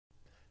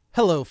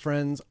Hello,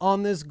 friends.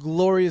 On this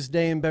glorious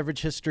day in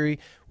beverage history,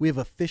 we have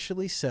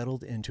officially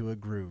settled into a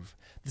groove.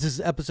 This is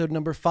episode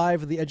number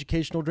 5 of the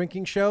Educational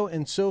Drinking Show,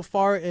 and so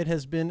far it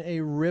has been a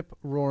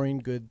rip-roaring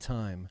good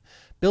time.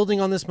 Building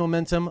on this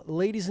momentum,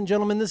 ladies and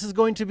gentlemen, this is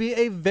going to be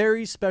a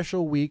very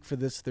special week for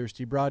this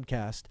thirsty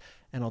broadcast,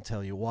 and I'll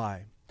tell you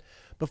why.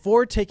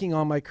 Before taking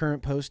on my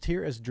current post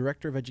here as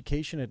Director of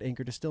Education at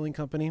Anchor Distilling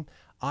Company,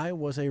 I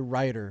was a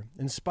writer,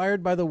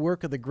 inspired by the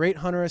work of the great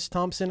Hunter S.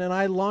 Thompson, and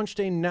I launched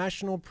a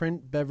national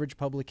print beverage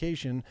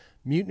publication,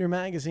 Mutineer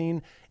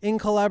Magazine, in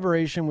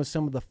collaboration with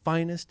some of the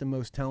finest and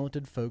most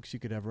talented folks you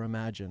could ever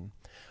imagine.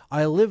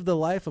 I lived the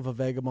life of a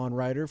vagabond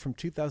writer from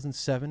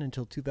 2007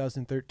 until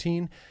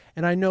 2013,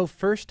 and I know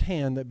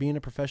firsthand that being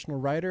a professional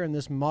writer in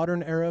this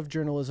modern era of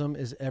journalism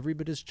is every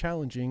bit as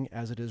challenging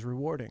as it is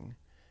rewarding.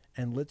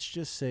 And let's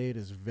just say it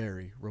is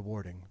very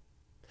rewarding.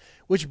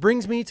 Which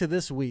brings me to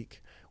this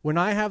week, when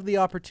I have the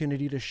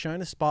opportunity to shine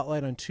a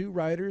spotlight on two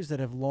writers that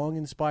have long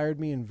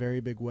inspired me in very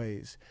big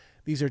ways.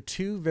 These are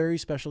two very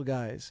special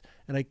guys,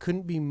 and I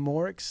couldn't be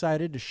more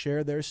excited to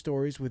share their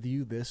stories with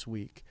you this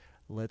week.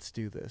 Let's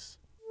do this.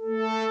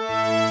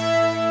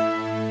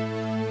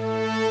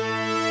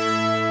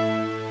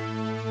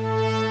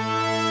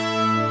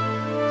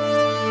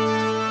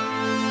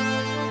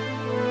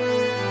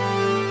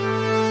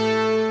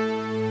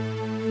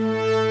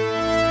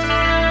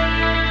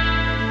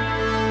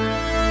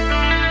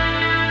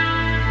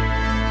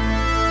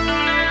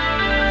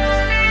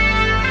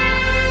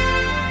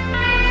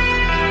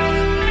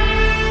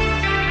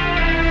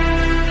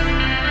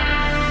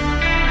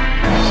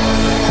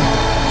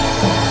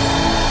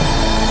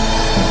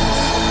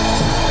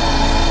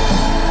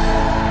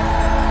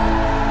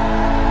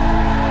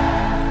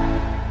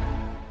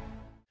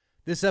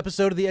 This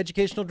episode of the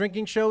Educational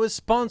Drinking Show is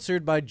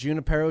sponsored by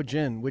Junipero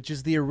Gin, which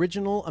is the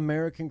original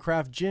American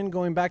craft gin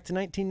going back to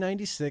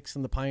 1996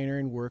 and the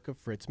pioneering work of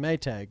Fritz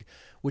Maytag,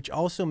 which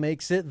also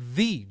makes it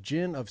the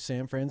gin of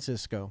San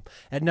Francisco.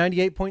 At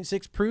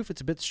 98.6 proof,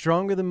 it's a bit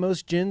stronger than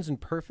most gins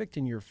and perfect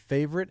in your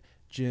favorite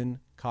gin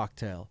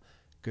cocktail.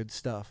 Good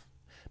stuff.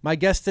 My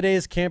guest today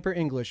is Camper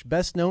English,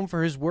 best known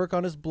for his work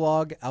on his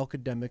blog,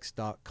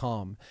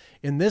 alcademics.com.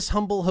 In this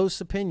humble host's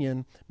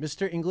opinion,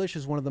 Mr. English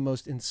is one of the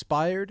most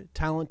inspired,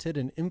 talented,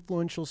 and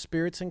influential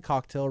spirits and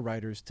cocktail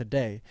writers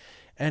today,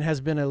 and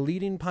has been a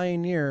leading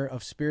pioneer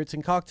of spirits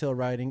and cocktail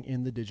writing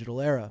in the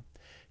digital era.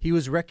 He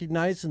was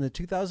recognized in the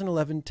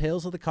 2011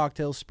 Tales of the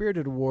Cocktail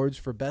Spirited Awards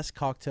for Best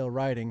Cocktail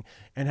Writing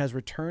and has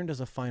returned as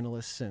a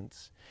finalist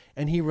since.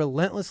 And he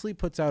relentlessly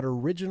puts out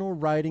original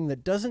writing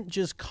that doesn't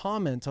just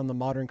comment on the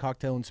modern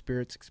cocktail and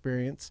spirits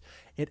experience,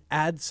 it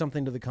adds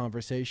something to the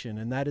conversation,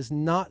 and that is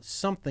not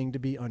something to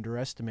be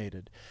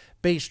underestimated.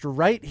 Based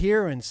right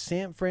here in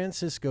San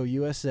Francisco,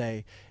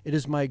 USA, it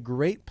is my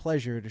great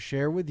pleasure to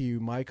share with you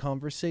my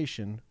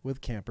conversation with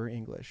Camper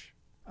English.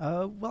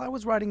 Well, I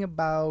was writing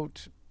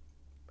about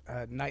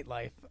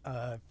nightlife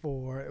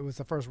it was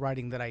the first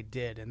writing that I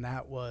did, and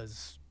that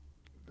was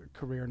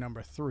career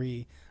number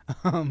 3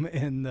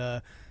 in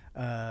the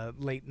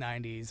late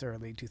 90s,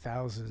 early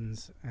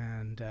 2000s,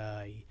 and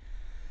I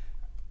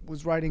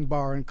was writing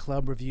bar and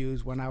club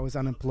reviews when I was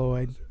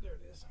unemployed.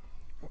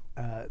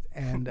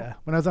 When I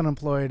was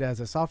unemployed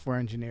as a software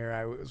engineer,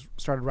 I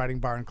started writing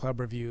bar and club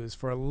reviews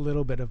for a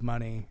little bit of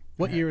money.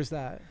 What year is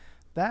that?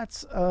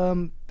 That's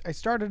I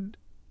started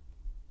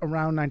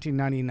around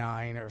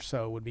 1999 or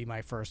so would be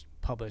my first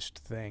published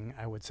thing,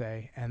 I would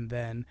say. And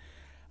then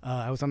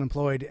I was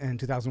unemployed in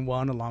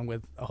 2001, along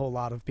with a whole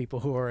lot of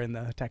people who were in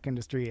the tech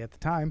industry at the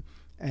time.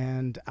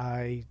 And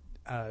I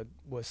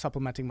was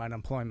supplementing my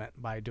unemployment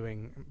by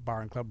doing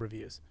bar and club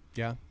reviews.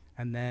 Yeah.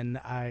 And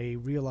then I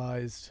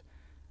realized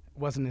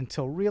it wasn't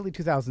until really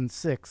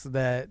 2006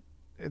 that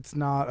it's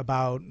not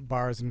about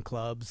bars and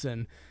clubs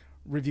and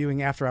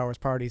reviewing after-hours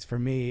parties. For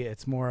me,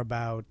 it's more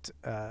about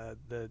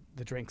the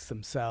drinks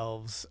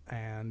themselves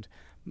and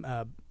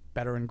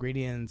better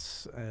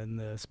ingredients and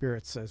the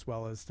spirits, as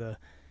well as the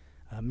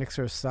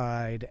mixer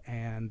side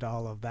and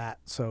all of that.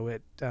 So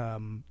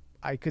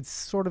I could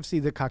sort of see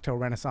the cocktail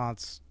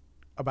renaissance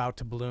about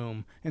to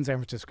bloom in San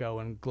Francisco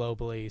and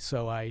globally.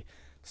 So I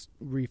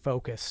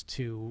refocused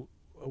to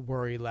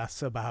worry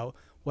less about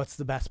what's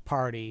the best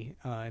party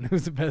and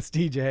who's the best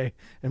DJ,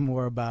 and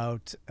more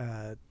about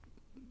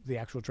the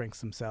actual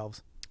drinks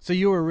themselves. So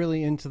you were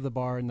really into the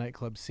bar and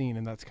nightclub scene,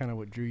 and that's kind of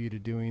what drew you to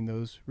doing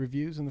those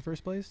reviews in the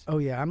first place? Oh,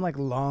 yeah. I'm like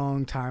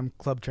long time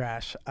club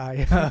trash.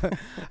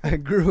 I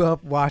grew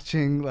up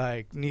watching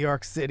like New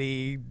York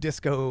City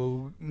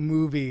disco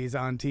movies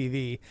on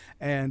TV,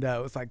 and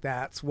it was like,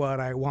 that's what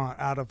I want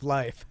out of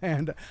life.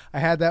 And I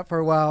had that for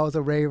a while. I was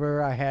a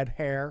raver. I had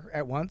hair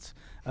at one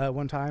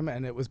time,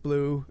 and it was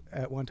blue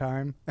at one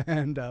time,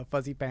 and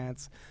fuzzy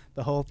pants,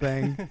 the whole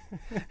thing.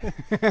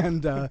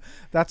 And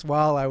that's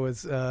while I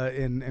was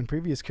in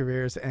previous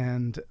careers.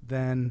 And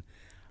then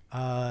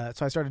so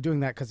I started doing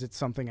that because it's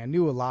something I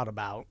knew a lot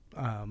about,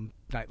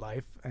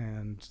 nightlife.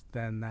 And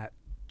then that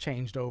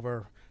changed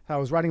over. I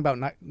was writing about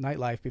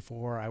nightlife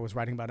before I was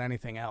writing about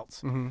anything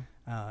else. Mm-hmm.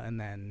 And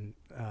then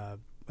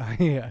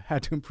I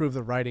had to improve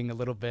the writing a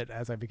little bit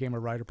as I became a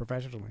writer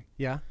professionally.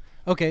 Yeah.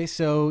 Okay,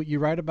 so you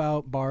write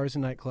about bars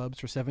and nightclubs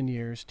for 7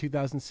 years,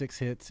 2006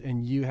 hits,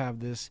 and you have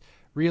this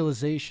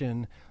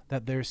realization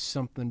that there's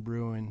something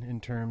brewing in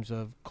terms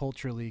of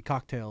culturally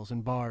cocktails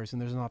and bars,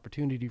 and there's an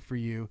opportunity for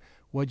you.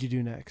 What'd you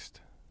do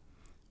next?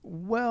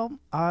 Well,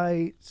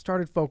 I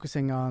started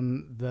focusing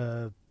on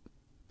the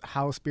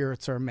how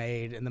spirits are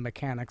made and the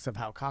mechanics of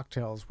how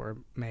cocktails were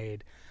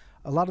made.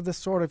 A lot of this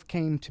sort of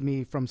came to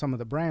me from some of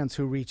the brands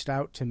who reached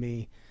out to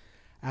me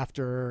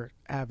after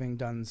having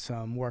done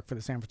some work for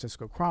the San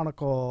Francisco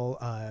Chronicle.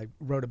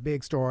 Wrote a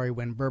big story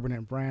when Bourbon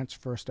and Branch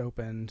first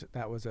opened.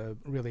 That was a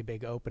really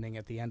big opening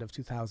at the end of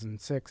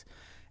 2006,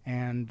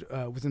 and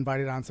was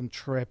invited on some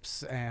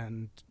trips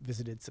and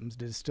visited some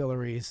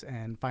distilleries,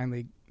 and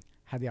finally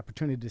had the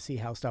opportunity to see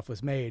how stuff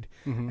was made.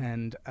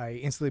 And I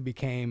instantly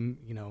became,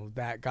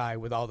 that guy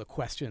with all the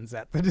questions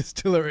at the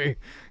distillery.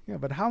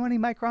 But how many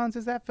microns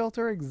is that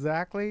filter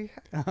exactly?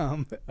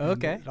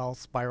 Okay. It all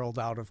spiraled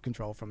out of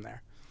control from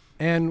there.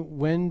 And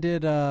when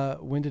did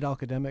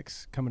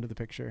Alcademics come into the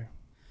picture?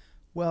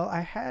 Well,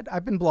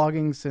 I've been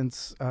blogging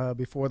since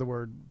before the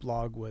word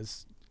blog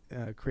was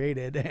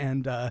created,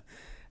 and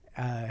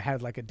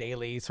had like a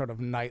daily sort of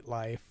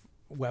nightlife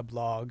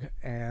weblog.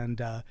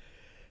 And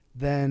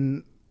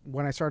then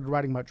when I started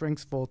writing about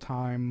drinks full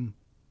time,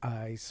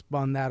 I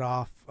spun that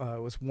off. It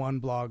was one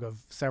blog of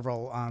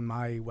several on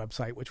my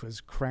website, which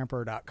was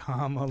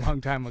cramper.com a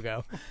long time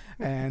ago.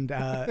 And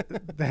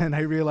then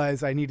I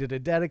realized I needed a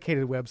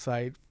dedicated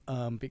website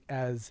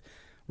as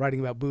writing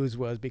about booze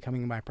was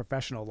becoming my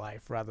professional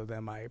life rather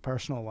than my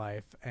personal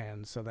life.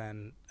 And so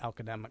then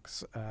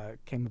Alcademics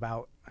came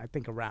about, I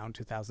think, around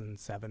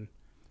 2007.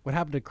 What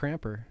happened to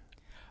Cramper?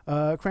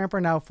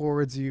 Cramper now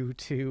forwards you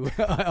to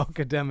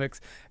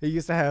Alcademics. It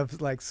used to have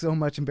like so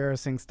much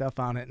embarrassing stuff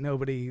on it.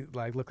 Nobody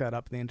look that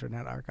up in the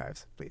Internet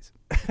Archives, please.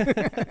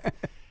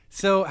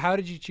 So how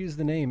did you choose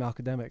the name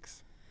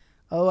Alcademics?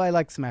 Oh, I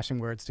like smashing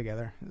words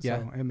together. Yeah.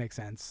 So it makes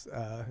sense,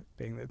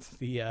 being that's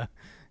the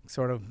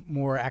sort of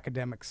more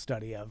academic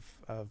study of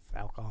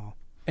alcohol.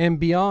 And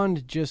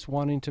beyond just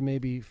wanting to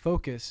maybe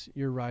focus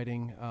your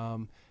writing,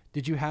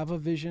 did you have a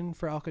vision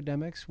for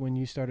Alcademics when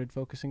you started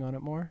focusing on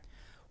it more?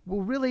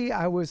 Well, really,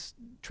 I was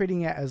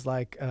treating it as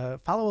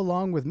follow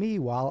along with me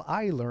while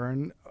I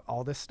learn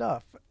all this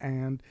stuff.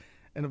 And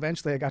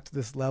eventually I got to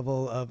this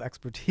level of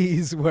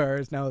expertise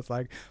where now it's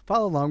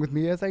follow along with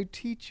me as I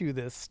teach you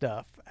this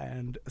stuff.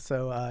 And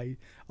so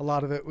a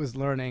lot of it was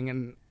learning,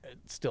 and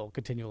still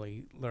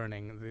continually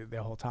learning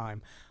the whole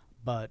time.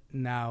 But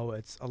now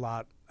it's a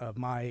lot of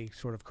my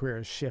sort of career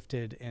has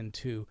shifted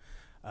into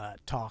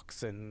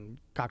talks and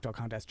cocktail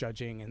contest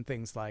judging and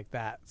things like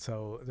that.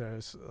 So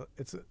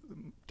it's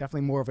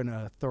definitely more of an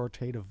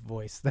authoritative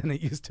voice than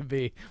it used to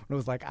be. When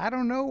it was I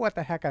don't know what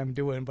the heck I'm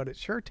doing, but it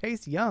sure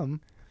tastes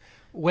yum.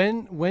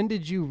 When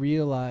did you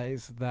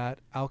realize that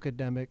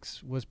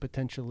Alcademics was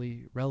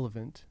potentially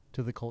relevant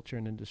to the culture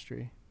and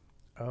industry?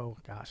 Oh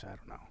gosh, I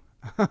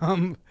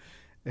don't know.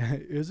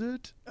 Is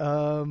it?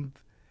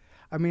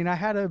 I mean, I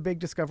had a big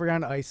discovery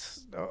on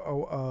ice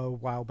a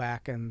while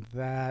back, and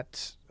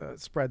that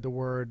spread the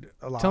word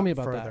a lot further. Tell me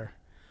about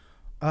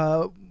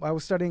that. I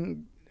was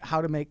studying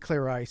how to make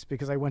clear ice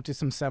because I went to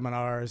some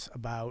seminars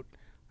about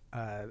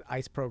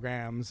ice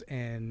programs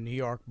in New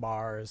York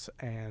bars,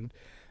 and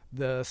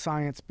the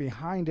science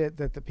behind it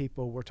that the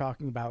people were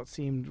talking about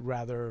seemed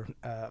rather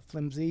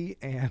flimsy,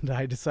 and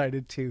I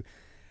decided to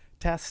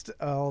test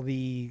all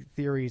the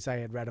theories I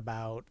had read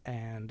about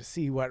and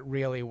see what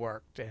really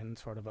worked in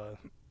sort of a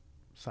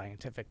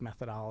scientific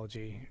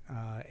methodology.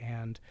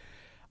 And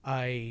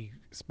I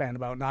spent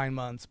about 9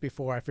 months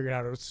before I figured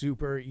out a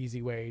super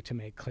easy way to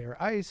make clear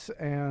ice,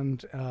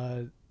 and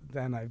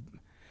then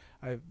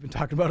I've been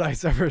talking about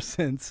ice ever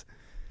since.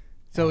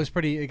 So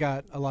it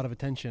got a lot of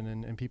attention,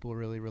 and people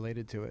really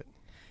related to it.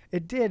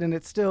 It did, and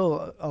it's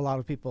still a lot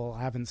of people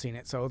haven't seen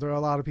it. So there are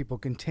a lot of people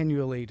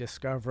continually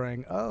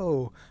discovering,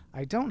 oh,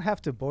 I don't have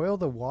to boil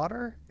the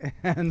water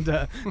and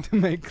to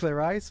make clear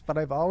ice, but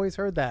I've always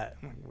heard that.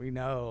 We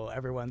know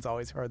everyone's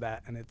always heard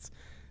that, and it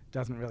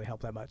doesn't really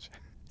help that much.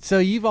 So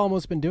you've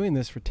almost been doing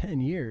this for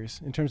 10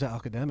 years in terms of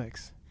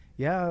Alcademics.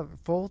 Yeah,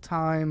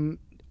 full-time,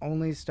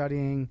 only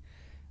studying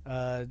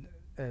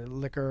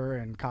liquor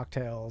and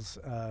cocktails,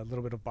 a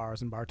little bit of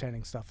bars and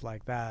bartending, stuff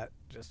like that.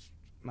 Just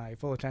my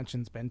full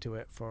attention's been to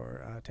it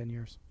for 10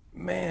 years.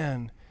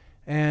 Man.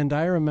 And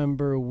I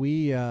remember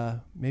we,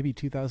 maybe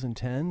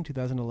 2010,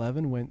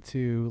 2011, went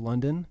to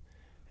London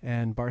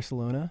and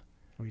Barcelona.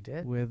 We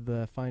did. With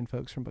fine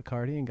folks from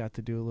Bacardi, and got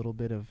to do a little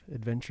bit of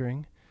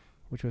adventuring,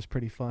 which was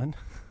pretty fun.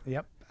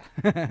 Yep.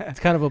 It's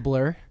kind of a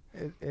blur.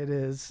 It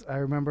is. I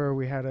remember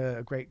we had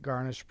a great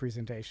garnish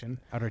presentation.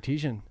 At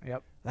Artesian.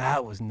 Yep.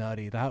 That was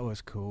nutty. That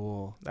was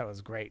cool. That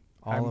was great.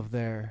 All of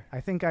there. I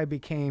think I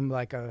became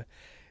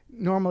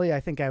normally I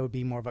think I would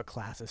be more of a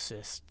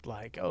classicist,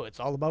 oh, it's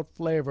all about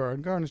flavor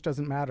and garnish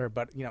doesn't matter.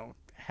 But,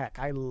 heck,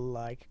 I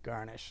like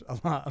garnish a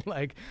lot.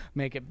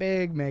 Make it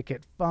big, make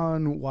it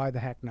fun. Why the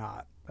heck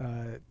not?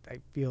 I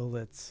feel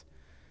it's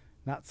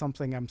not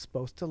something I'm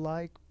supposed to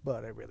like,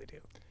 but I really do.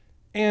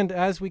 And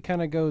as we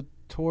kind of go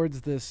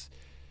towards this,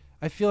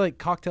 I feel like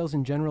cocktails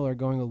in general are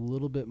going a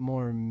little bit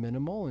more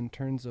minimal in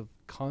terms of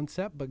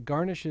concept, but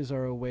garnishes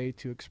are a way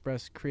to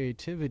express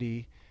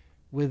creativity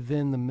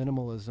within the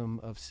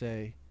minimalism of,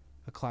 say,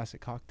 a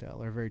classic cocktail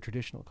or a very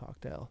traditional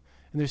cocktail.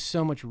 And there's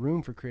so much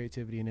room for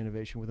creativity and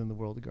innovation within the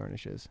world of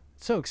garnishes.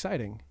 It's so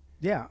exciting.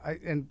 Yeah,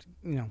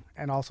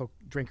 and also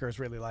drinkers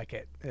really like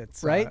it.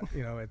 It's right.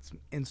 It's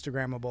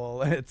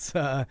Instagrammable. It's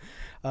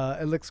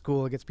it looks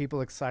cool. It gets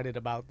people excited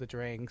about the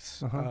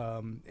drinks.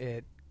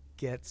 It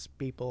gets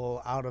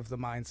people out of the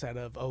mindset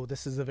of, oh,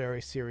 this is a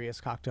very serious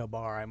cocktail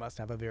bar. I must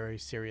have a very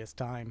serious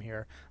time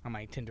here on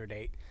my Tinder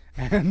date,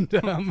 and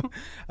it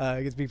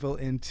gets people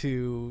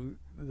into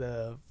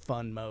the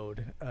fun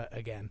mode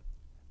again.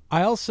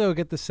 I also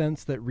get the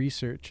sense that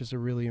research is a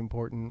really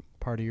important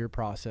part of your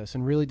process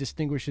and really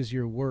distinguishes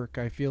your work.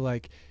 I feel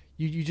like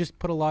you just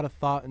put a lot of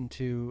thought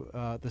into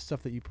the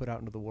stuff that you put out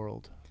into the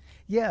world.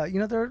 Yeah,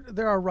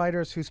 there are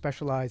writers who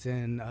specialize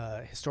in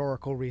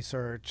historical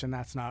research, and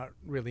that's not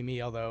really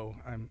me, although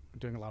I'm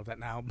doing a lot of that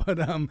now. But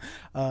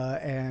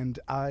and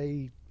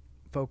I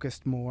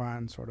focused more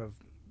on sort of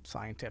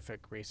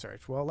scientific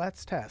research. Well,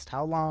 let's test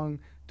how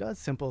long does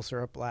simple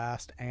syrup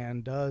last,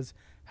 and does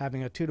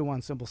having a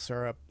 2-to-1 simple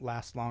syrup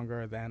last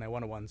longer than a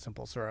 1-to-1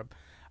 simple syrup.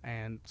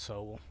 And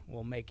so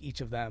we'll make each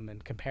of them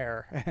and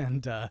compare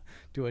and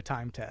do a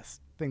time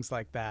test, things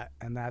like that.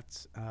 And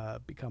that's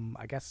become,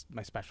 I guess,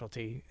 my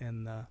specialty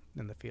in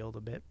the field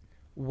a bit.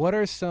 What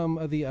are some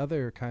of the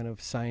other kind of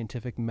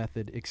scientific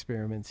method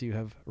experiments you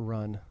have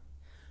run?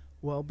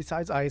 Well,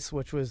 besides ice,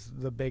 which was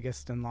the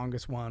biggest and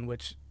longest one,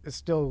 which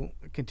still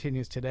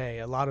continues today,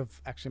 a lot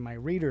of actually my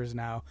readers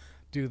now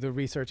do the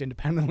research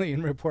independently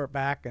and report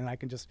back, and I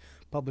can just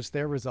publish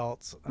their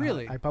results.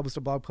 Really? I published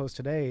a blog post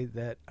today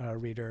that a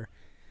reader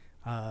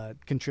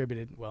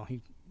contributed. Well, he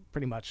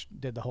pretty much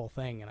did the whole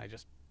thing, and I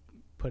just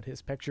put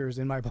his pictures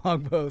in my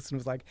blog post and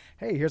was like,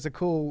 hey, here's a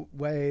cool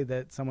way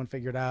that someone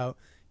figured out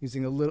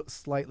using a little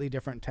slightly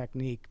different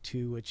technique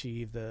to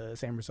achieve the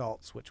same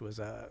results, which was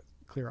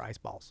clear ice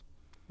balls.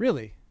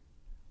 Really?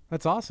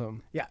 That's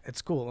awesome. Yeah,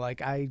 it's cool.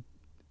 Like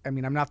I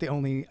mean, I'm not the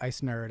only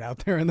ice nerd out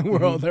there in the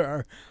world. There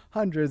are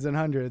hundreds and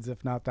hundreds,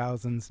 if not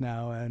thousands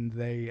now, and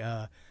they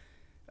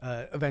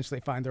eventually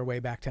find their way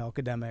back to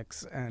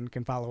academics and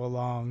can follow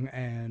along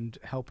and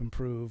help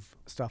improve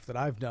stuff that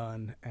I've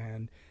done.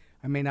 And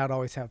I may not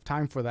always have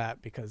time for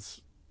that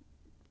because,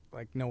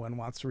 like, no one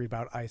wants to read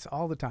about ice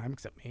all the time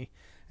except me.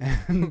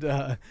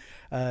 And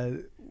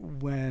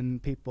when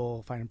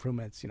people find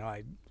improvements,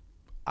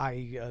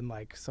 I,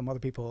 unlike some other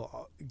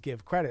people,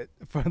 give credit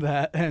for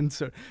that and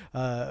so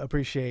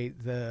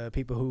appreciate the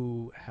people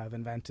who have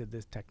invented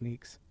these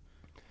techniques.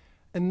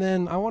 And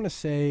then I want to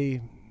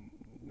say,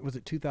 was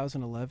it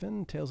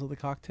 2011, Tales of the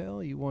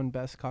Cocktail? You won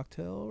Best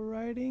Cocktail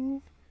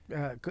Writing?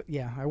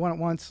 Yeah, I won it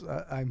once.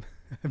 I've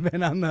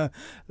been on the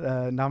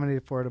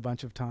nominated for it a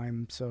bunch of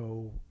times.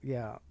 So,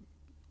 yeah,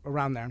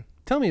 around there.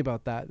 Tell me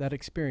about that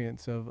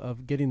experience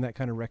of getting that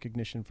kind of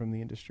recognition from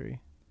the industry.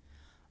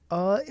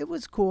 It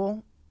was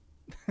cool.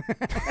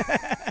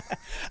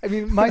 I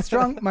mean, my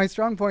strong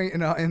point,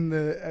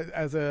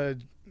 as a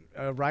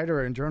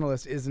writer and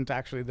journalist isn't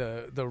actually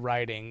the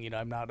writing.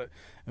 I'm not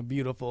a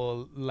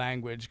beautiful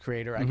language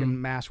creator. I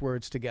can mash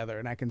words together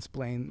and I can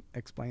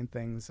explain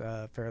things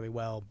fairly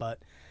well, but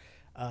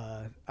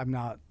I'm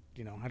not.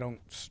 I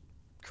don't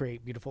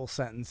create beautiful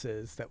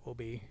sentences that will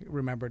be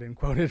remembered and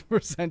quoted for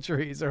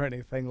centuries or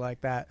anything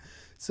like that.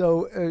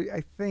 So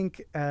I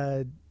think.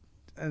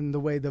 And the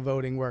way the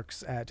voting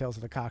works at Tales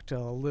of the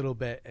Cocktail, a little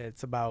bit,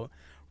 it's about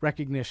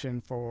recognition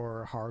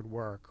for hard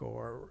work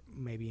or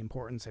maybe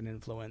importance and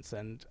influence,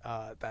 and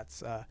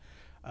that's a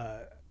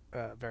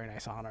very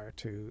nice honor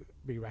to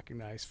be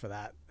recognized for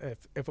that.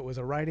 If it was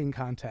a writing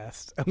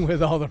contest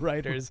with all the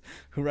writers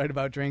who write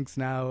about drinks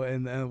now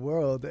in the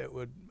world,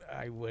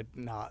 I would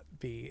not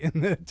be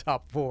in the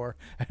top 4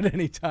 at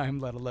any time,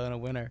 let alone a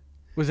winner.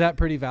 Was that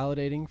pretty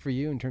validating for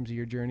you in terms of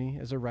your journey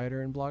as a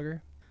writer and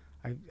blogger?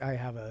 I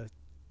have a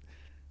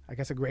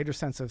greater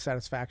sense of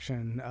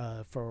satisfaction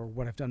for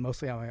what I've done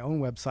mostly on my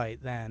own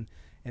website than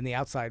in the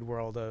outside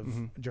world of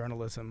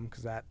journalism,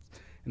 because that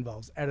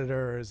involves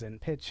editors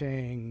and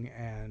pitching,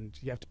 and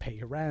you have to pay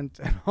your rent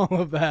and all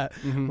of that,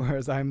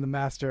 whereas I'm the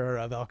master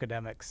of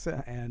academics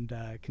and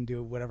can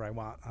do whatever I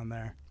want on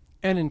there.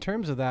 And in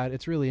terms of that,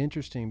 it's really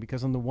interesting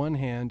because on the one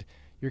hand,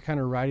 you're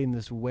kind of riding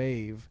this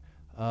wave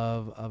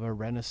of a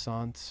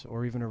renaissance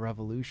or even a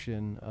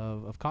revolution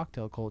of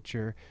cocktail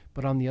culture.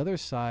 But on the other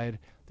side,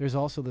 there's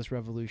also this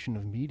revolution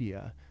of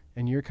media,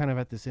 and you're kind of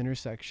at this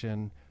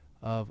intersection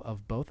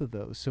of both of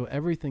those. So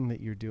everything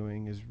that you're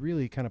doing is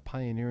really kind of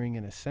pioneering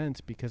in a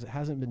sense because it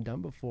hasn't been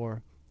done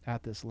before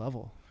at this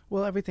level.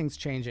 Well, everything's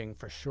changing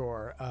for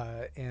sure.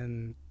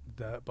 In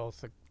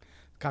both the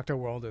cocktail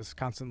world is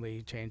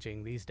constantly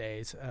changing these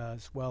days,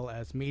 as well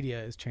as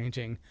media is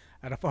changing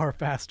at a far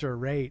faster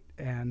rate.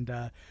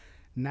 And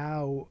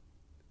now,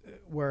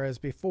 whereas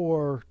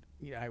before,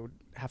 I would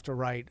have to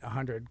write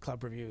 100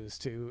 club reviews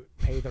to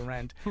pay the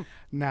rent.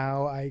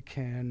 Now I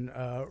can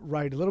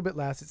write a little bit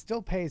less. It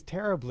still pays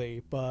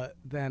terribly, but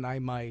then I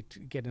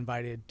might get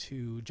invited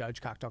to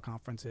judge cocktail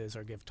conferences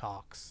or give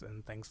talks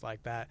and things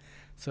like that.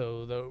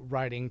 So the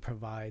writing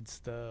provides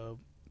the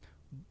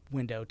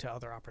window to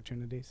other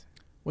opportunities.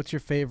 What's your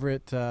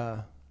favorite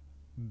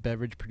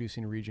beverage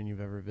producing region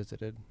you've ever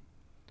visited?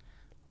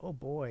 Oh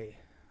boy.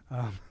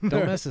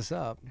 Don't mess this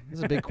up. This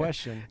is a big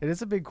question. It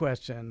is a big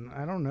question.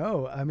 I don't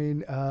know. I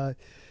mean,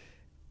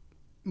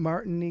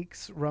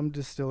 Martinique's rum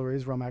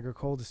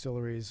agricole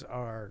distilleries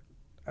are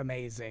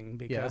amazing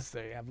because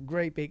they have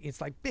great big,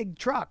 it's like big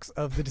trucks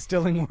of the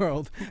distilling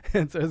world.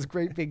 And so it's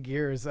great big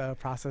gears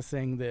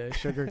processing the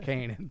sugar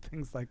cane and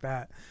things like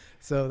that.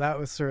 So that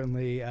was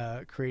certainly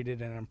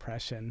created an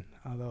impression.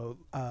 Although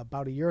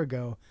about a year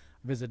ago,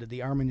 I visited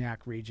the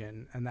Armagnac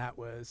region, and that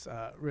was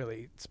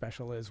really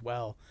special as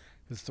well.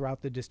 Because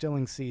throughout the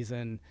distilling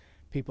season,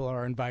 people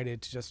are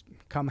invited to just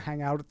come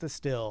hang out at the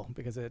still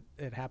because it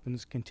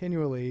happens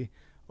continually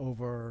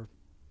over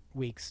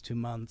weeks to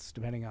months,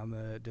 depending on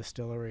the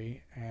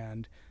distillery.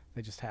 And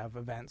they just have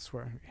events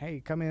where,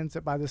 hey, come in,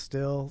 sit by the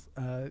still,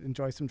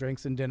 enjoy some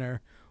drinks and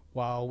dinner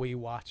while we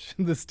watch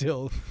the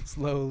still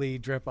slowly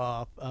drip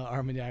off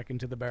Armagnac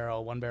into the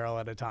barrel, one barrel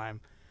at a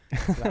time.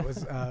 So that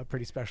was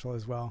pretty special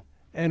as well.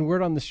 And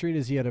word on the street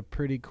is you had a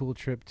pretty cool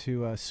trip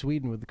to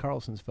Sweden with the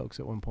Carlsons folks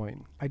at one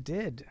point. I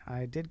did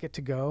get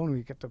to go, and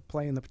we got to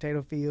play in the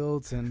potato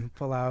fields and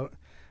pull out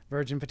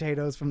virgin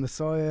potatoes from the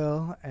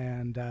soil,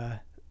 and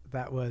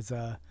that was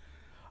a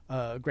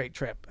great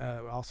trip.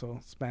 Also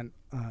spent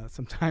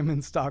some time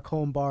in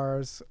Stockholm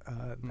bars.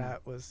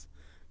 That was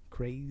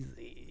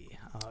crazy.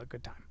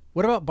 Good time.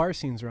 What about bar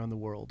scenes around the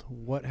world?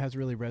 What has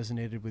really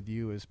resonated with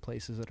you as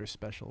places that are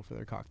special for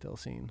their cocktail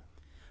scene?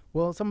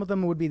 Well, some of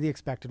them would be the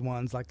expected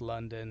ones, like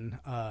London,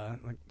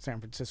 like San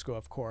Francisco,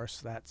 of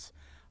course.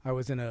 I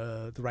was in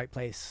the right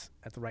place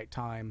at the right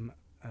time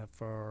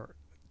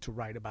to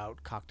write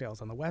about cocktails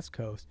on the West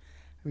Coast.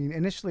 I mean,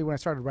 initially when I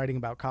started writing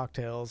about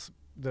cocktails,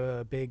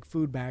 the big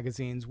food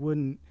magazines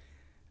wouldn't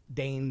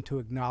deign to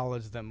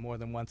acknowledge them more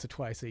than once or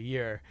twice a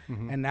year.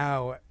 Mm-hmm. And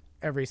now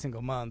every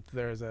single month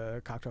there's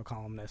a cocktail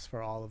columnist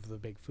for all of the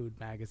big food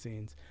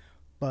magazines.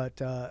 But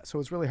so it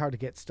was really hard to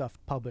get stuff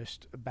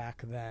published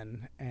back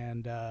then.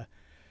 And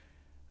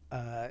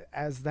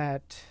as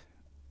that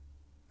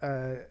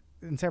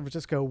in San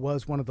Francisco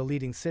was one of the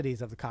leading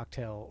cities of the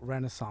cocktail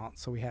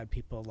renaissance, so we had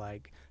people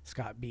like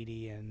Scott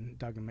Beatty and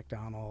Duggan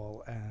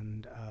McDonnell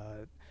and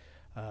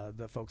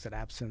the folks at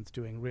Absinthe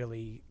doing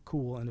really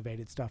cool,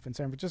 innovative stuff in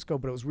San Francisco,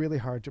 but it was really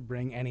hard to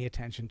bring any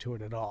attention to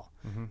it at all.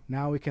 Mm-hmm.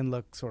 Now we can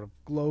look sort of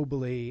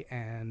globally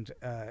and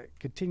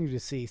continue to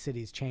see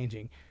cities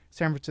changing.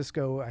 San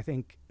Francisco, I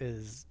think,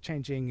 is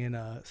changing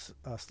at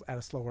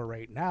a slower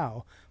rate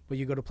now, but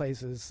you go to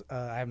places,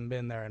 I haven't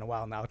been there in a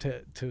while now,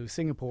 to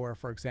Singapore,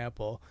 for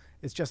example,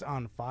 it's just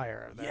on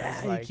fire.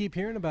 Yeah, you keep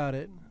hearing about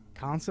it.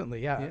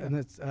 Constantly, yeah. And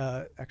it's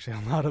actually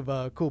a lot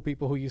of cool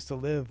people who used to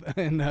live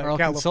in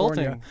California.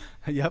 Consulting.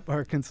 Yep,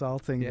 are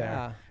consulting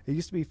there. It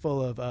used to be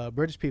full of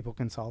British people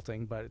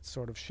consulting, but it's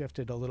sort of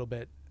shifted a little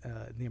bit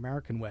in the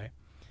American way,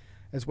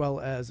 as well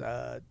as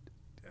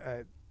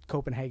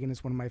Copenhagen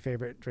is one of my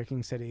favorite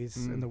drinking cities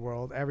in the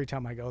world. Every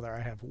time I go there,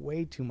 I have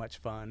way too much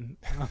fun.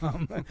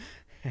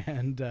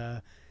 And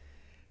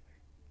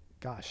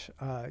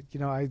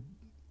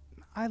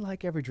I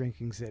like every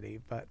drinking city,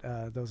 but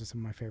those are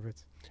some of my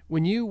favorites.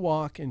 When you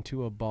walk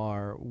into a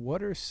bar,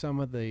 what are some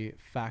of the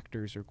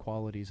factors or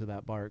qualities of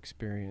that bar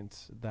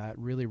experience that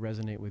really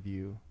resonate with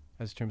you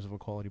as terms of a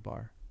quality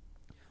bar?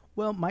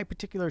 Well, my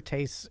particular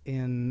tastes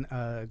in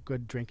a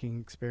good drinking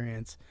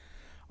experience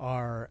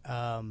are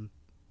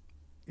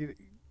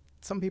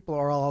some people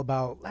are all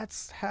about,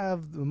 let's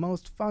have the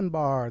most fun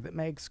bar that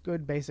makes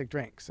good basic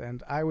drinks.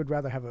 And I would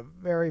rather have a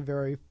very,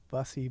 very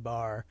fussy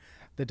bar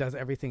that does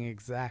everything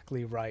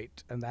exactly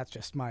right. And that's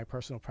just my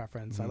personal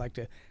preference. Mm-hmm. I like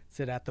to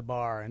sit at the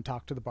bar and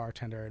talk to the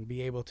bartender and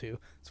be able to.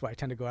 That's why I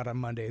tend to go out on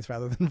Mondays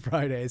rather than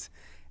Fridays.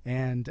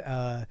 And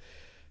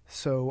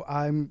so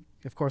I'm,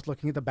 of course,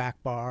 looking at the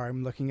back bar.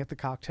 I'm looking at the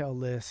cocktail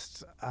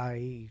list.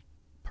 I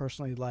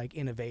personally like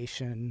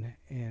innovation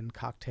in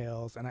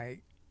cocktails, and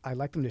I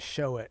like them to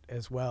show it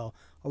as well.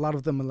 A lot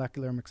of the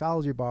molecular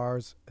mixology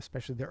bars,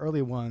 especially the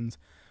early ones,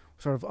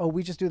 sort of, oh,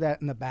 we just do that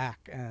in the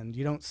back and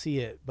you don't see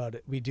it,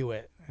 but we do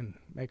it and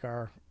make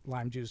our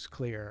lime juice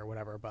clear or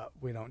whatever, but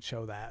we don't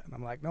show that. And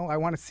I'm like, no, I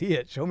want to see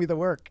it. Show me the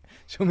work.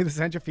 Show me the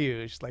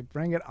centrifuge. Like,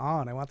 bring it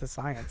on. I want the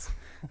science.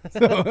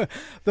 So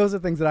those are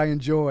things that I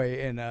enjoy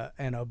in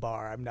a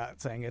bar. I'm not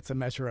saying it's a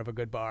measure of a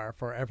good bar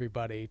for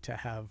everybody to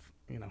have,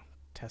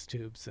 test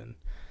tubes and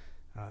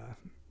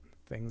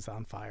things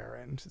on fire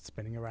and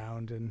spinning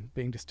around and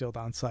being distilled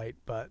on site,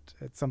 but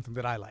it's something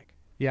that I like.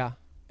 Yeah.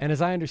 And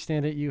as I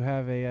understand it, you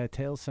have a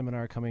Tales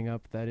seminar coming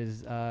up that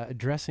is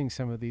addressing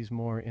some of these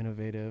more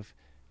innovative,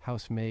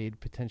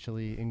 house-made,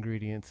 potentially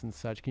ingredients and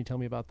such. Can you tell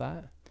me about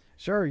that?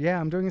 Sure, yeah.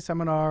 I'm doing a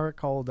seminar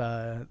called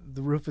The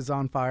Roof is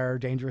on Fire,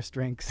 Dangerous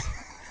Drinks.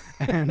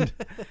 And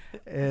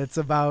it's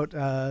about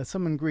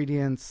some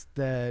ingredients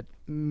that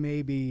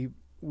maybe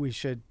we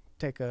should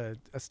take a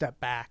step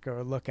back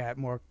or look at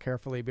more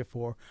carefully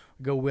before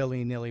we go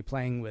willy-nilly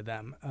playing with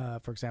them.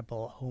 For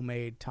example,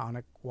 homemade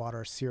tonic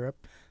water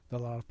syrup that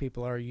a lot of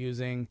people are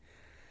using.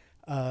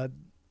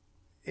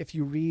 If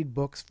you read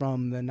books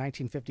from the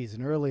 1950s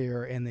and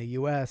earlier in the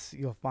U.S.,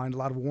 you'll find a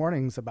lot of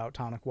warnings about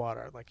tonic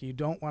water. Like, you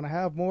don't want to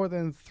have more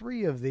than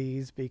 3 of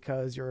these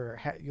because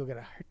you'll get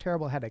a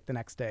terrible headache the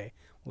next day.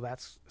 Well,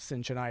 that's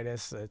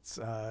cinchinitis.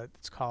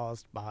 It's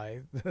caused by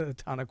the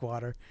tonic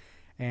water.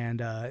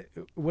 And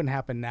it wouldn't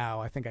happen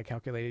now. I think I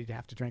calculated you'd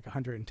have to drink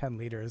 110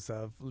 liters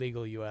of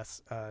legal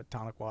U.S.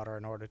 Tonic water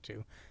in order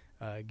to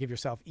give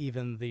yourself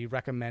even the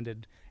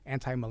recommended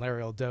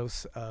anti-malarial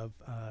dose of...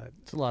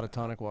 it's a lot of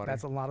tonic water.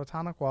 That's a lot of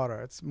tonic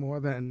water. It's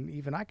more than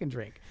even I can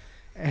drink.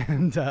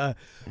 And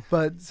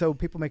but so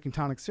people making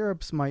tonic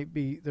syrups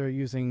they're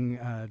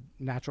using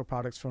natural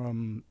products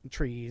from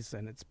trees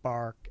and its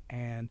bark,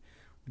 and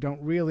we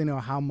don't really know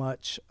how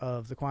much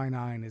of the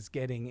quinine is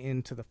getting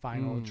into the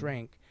final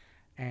drink.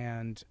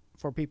 And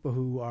for people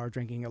who are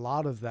drinking a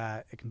lot of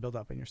that, it can build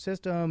up in your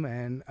system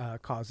and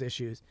cause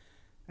issues.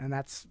 And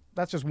that's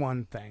just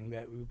one thing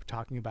that we were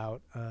talking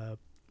about,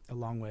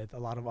 along with a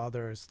lot of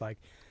others, like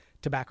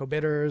tobacco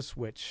bitters,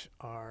 which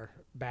are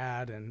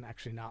bad and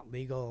actually not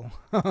legal,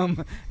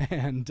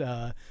 and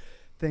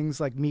things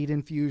like meat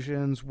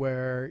infusions,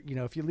 where,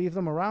 if you leave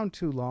them around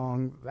too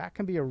long, that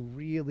can be a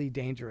really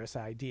dangerous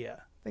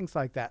idea. Things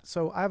like that.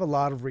 So I have a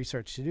lot of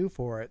research to do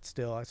for it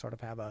still. I sort of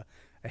have a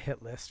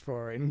hit list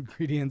for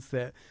ingredients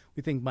that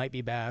we think might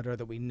be bad or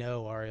that we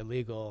know are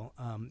illegal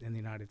in the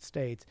United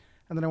States.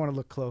 And then I want to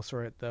look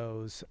closer at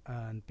those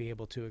and be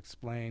able to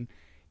explain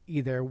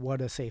either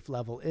what a safe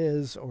level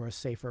is or a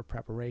safer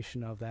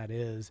preparation of that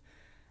is.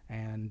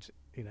 And,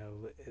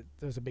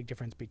 there's a big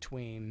difference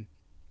between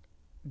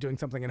doing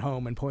something at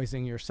home and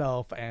poisoning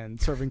yourself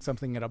and serving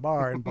something at a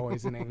bar and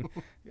poisoning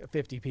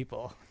 50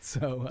 people.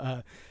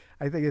 So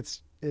I think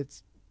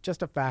it's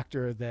just a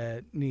factor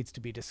that needs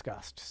to be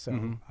discussed. So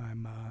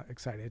I'm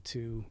excited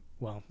to,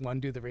 1,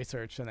 do the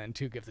research, and then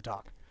 2, give the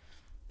talk.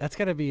 That's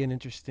got to be an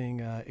interesting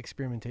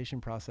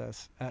experimentation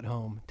process at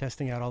home,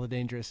 testing out all the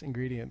dangerous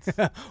ingredients.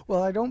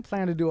 Well, I don't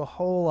plan to do a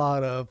whole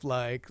lot of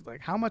like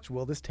how much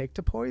will this take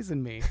to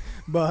poison me?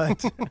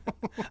 But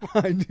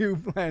I do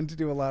plan to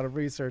do a lot of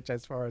research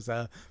as far as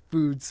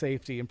food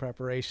safety and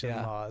preparation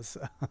laws,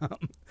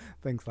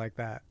 things like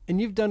that.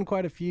 And you've done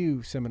quite a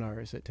few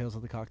seminars at Tales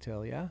of the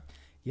Cocktail, yeah?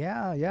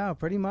 Yeah,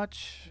 pretty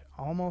much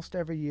almost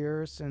every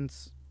year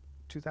since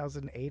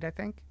 2008, I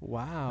think.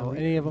 Wow.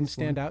 Any of them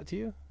stand out to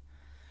you?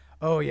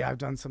 Oh, yeah, I've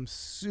done some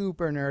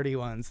super nerdy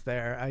ones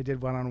there. I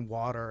did one on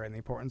water and the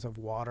importance of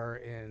water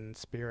in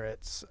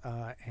spirits,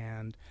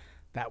 and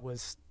that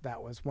was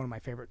one of my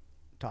favorite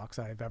talks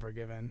I've ever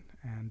given.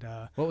 And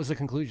what was the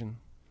conclusion?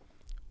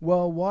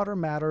 Well, water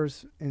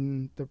matters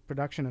in the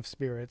production of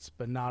spirits,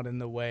 but not in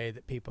the way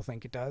that people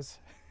think it does.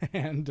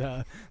 And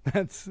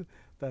that's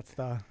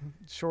the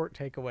short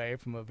takeaway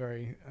from a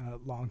very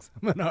long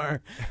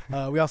seminar.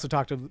 We also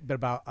talked a bit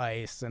about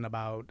ice and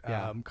about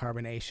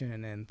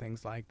carbonation and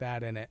things like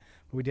that in it.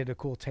 We did a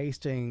cool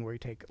tasting where you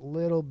take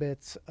little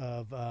bits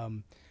of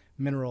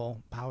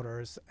mineral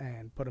powders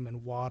and put them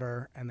in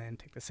water, and then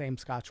take the same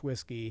Scotch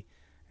whiskey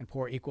and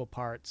pour equal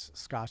parts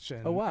Scotch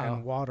and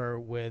water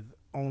with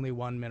only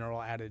 1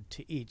 mineral added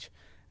to each.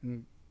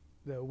 And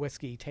the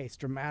whiskey tastes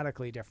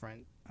dramatically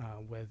different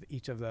with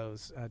each of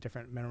those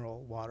different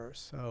mineral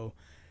waters. So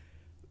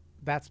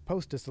that's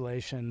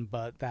post-distillation,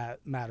 but that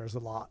matters a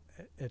lot,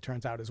 it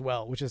turns out, as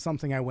well, which is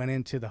something I went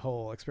into the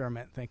whole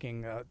experiment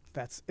thinking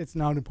it's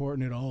not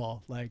important at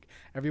all. Like,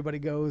 everybody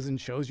goes and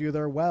shows you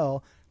their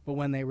well, but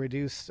when they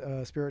reduce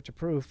spirit to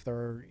proof,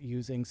 they're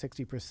using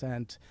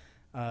 60%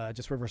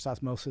 just reverse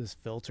osmosis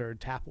filtered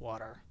tap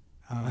water.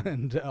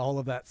 And all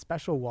of that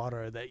special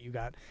water that you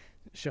got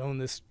shown,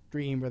 the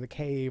stream or the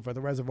cave or the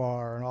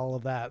reservoir and all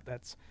of that,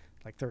 that's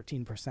like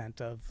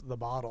 13% of the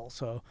bottle.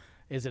 So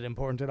is it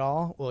important at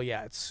all? Well,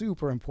 yeah, it's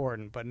super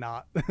important, but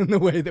not in the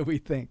way that we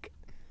think.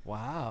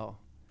 Wow.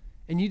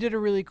 And you did a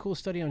really cool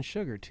study on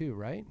sugar too,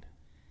 right?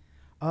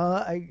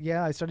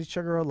 I studied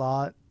sugar a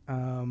lot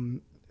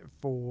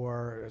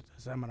for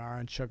a seminar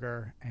on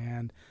sugar,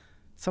 and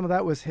some of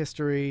that was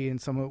history and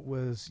some of it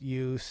was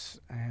use,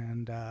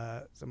 and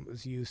some of it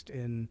was used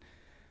in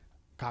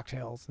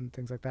cocktails and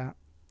things like that.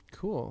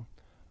 Cool.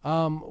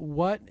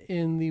 What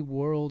in the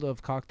world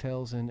of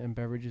cocktails and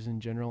beverages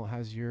in general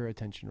has your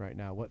attention right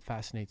now? What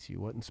fascinates you?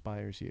 What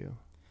inspires you?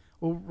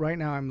 Well, right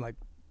now I'm like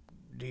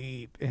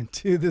deep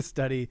into the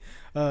study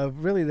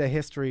of really the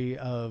history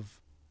of,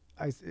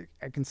 I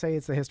can say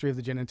it's the history of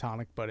the gin and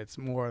tonic, but it's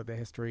more the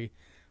history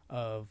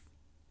of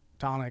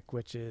tonic,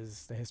 which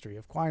is the history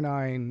of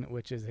quinine,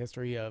 which is the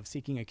history of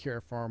seeking a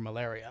cure for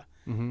malaria.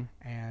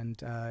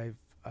 And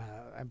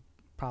I'm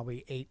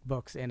probably 8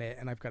 books in it,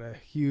 and I've got a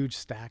huge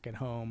stack at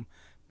home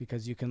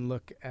because you can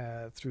look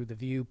through the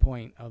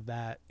viewpoint of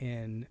that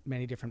in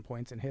many different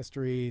points in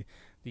history.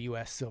 The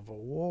U.S. Civil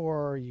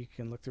War, you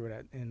can look through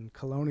it in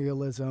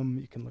colonialism,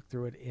 you can look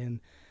through it in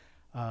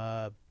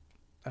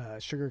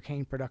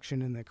sugarcane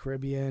production in the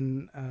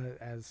Caribbean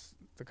as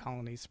the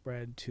colonies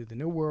spread to the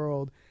New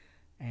World.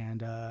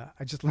 And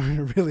I just learned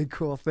a really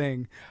cool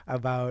thing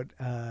about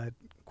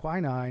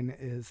quinine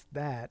is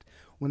that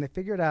when they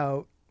figured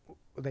out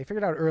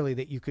early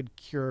that you could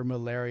cure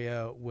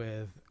malaria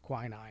with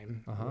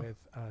quinine, with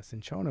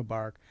cinchona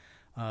bark,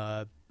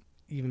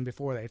 even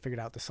before they figured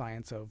out the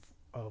science of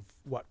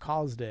what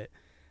caused it.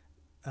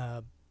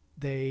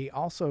 They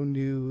also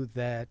knew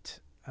that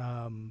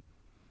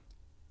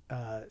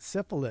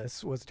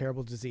syphilis was a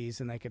terrible disease,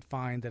 and they could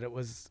find that it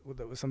was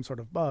some sort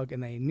of bug,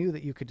 and they knew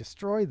that you could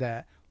destroy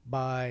that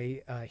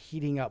by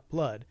heating up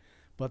blood.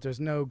 But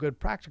there's no good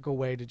practical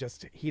way to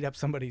just heat up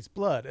somebody's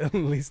blood, at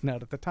least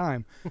not at the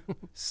time.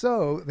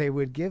 So they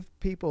would give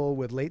people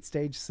with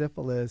late-stage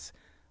syphilis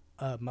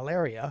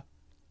malaria,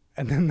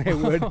 and then they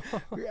would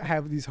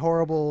have these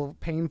horrible,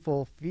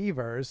 painful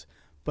fevers,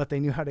 but they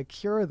knew how to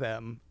cure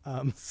them.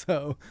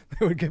 So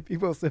they would give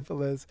people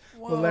syphilis,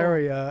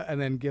 malaria, and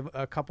then give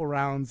a couple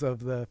rounds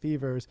of the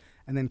fevers,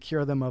 and then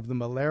cure them of the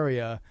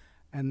malaria.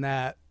 And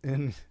that,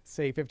 in,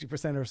 say,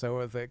 50% or so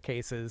of the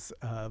cases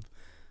of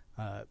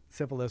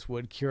syphilis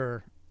would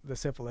cure the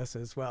syphilis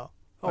as well.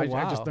 I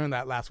just learned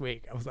that last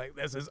week. I was like,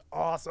 this is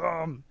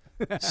awesome.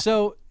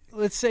 So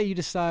let's say you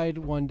decide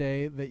one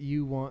day that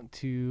you want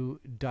to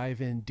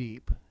dive in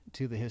deep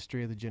to the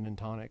history of the gin and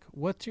tonic.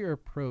 What's your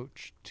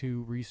approach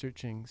to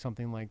researching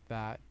something like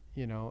that,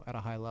 at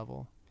a high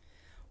level?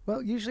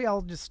 Well, usually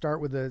I'll just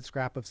start with a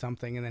scrap of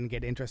something and then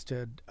get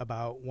interested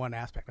about one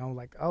aspect. I'm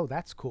like, oh,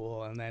 that's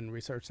cool, and then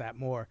research that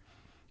more.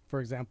 For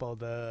example,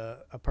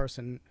 a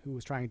person who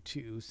was trying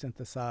to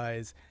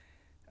synthesize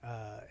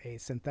a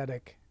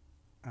synthetic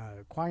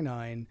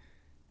quinine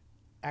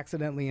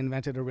accidentally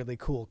invented a really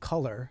cool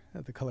color,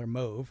 the color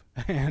mauve,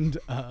 and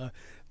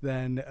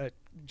then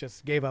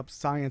just gave up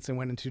science and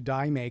went into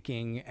dye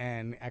making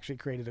and actually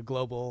created a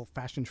global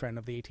fashion trend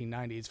of the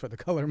 1890s for the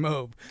color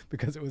mauve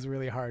because it was a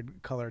really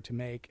hard color to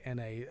make and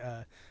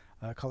a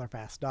color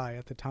fast dye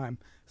at the time.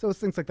 So it's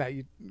things like that.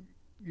 You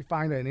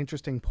find an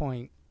interesting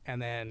point and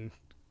then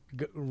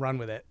run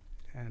with it,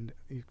 and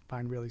you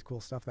find really cool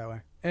stuff that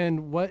way.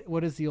 And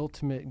what is the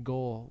ultimate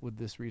goal with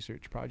this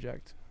research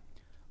project?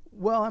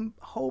 Well, I'm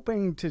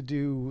hoping to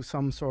do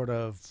some sort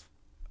of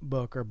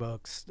book or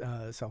books,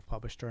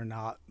 self-published or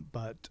not,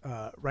 but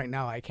right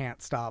now I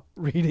can't stop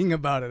reading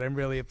about it. I'm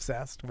really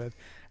obsessed with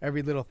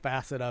every little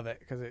facet of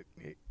it because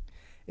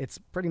it's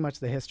pretty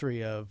much the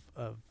history of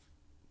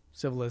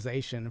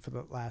civilization for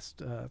the last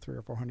 300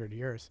 or 400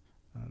 years.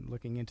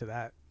 Looking into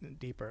that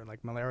deeper,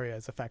 like malaria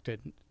has affected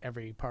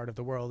every part of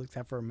the world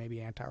except for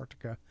maybe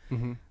Antarctica,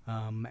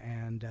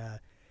 and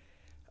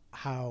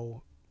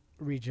how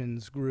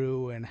regions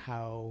grew and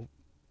how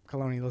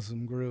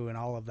colonialism grew and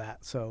all of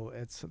that. So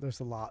there's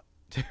a lot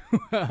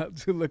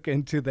to look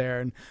into there,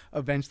 and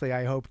eventually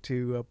I hope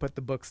to put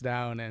the books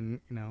down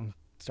and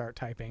start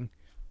typing.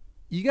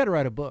 You got to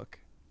write a book.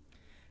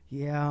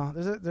 Yeah,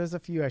 there's a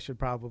few I should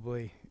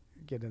probably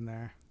get in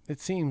there. It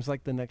seems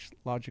like the next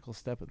logical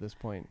step at this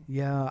point.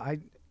 Yeah,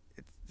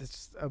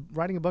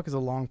 writing a book is a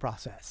long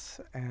process,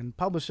 and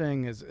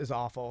publishing is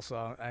awful. So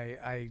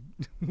I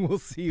will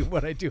see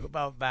what I do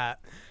about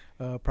that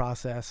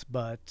process,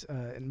 but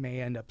it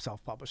may end up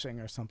self-publishing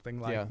or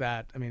something like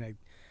that. I mean,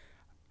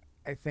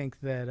 I think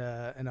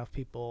that enough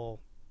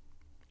people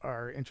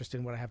are interested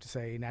in what I have to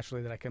say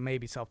naturally that I can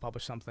maybe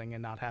self-publish something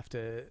and not have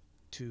to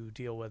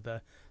deal with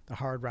the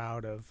hard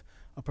route of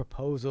a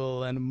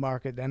proposal and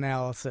market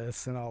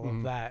analysis and all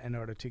of that in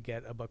order to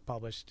get a book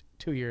published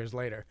 2 years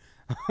later.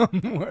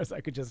 Whereas I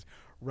could just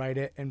write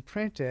it and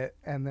print it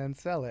and then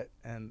sell it.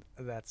 And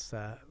that's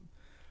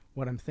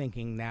what I'm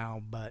thinking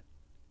now. But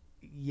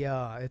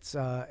yeah, it's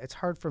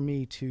hard for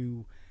me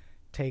to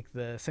take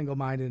the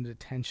single-minded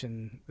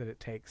attention that it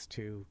takes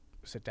to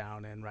sit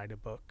down and write a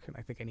book. And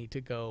I think I need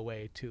to go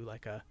away to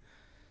like a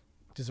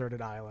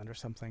deserted island or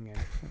something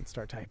and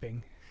start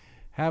typing.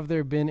 Have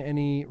there been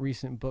any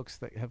recent books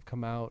that have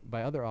come out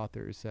by other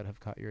authors that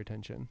have caught your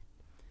attention?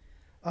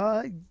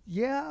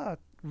 Yeah,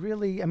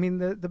 really. I mean,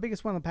 the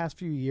biggest one in the past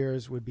few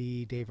years would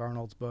be Dave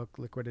Arnold's book,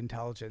 Liquid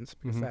Intelligence,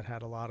 because that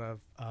had a lot of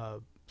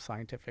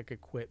scientific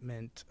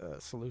equipment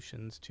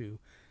solutions to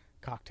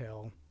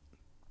cocktail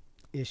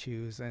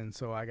issues. And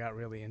so I got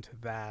really into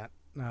that.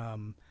 I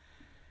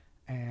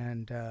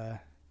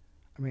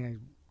mean, I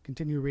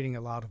continue reading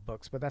a lot of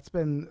books, but that's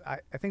been, I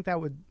think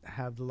that would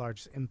have the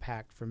largest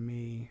impact for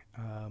me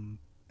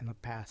in the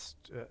past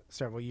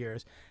several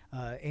years.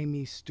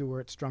 Amy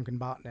Stewart's Drunken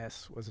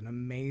Botanist was an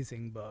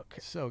amazing book.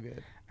 So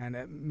good. And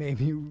it made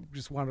me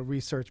just want to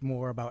research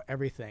more about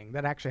everything.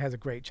 That actually has a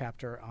great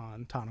chapter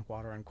on tonic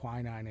water and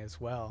quinine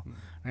as well.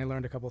 And I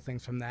learned a couple of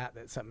things from that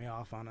set me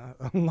off on a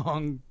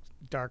long,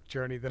 dark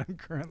journey that I'm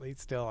currently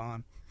still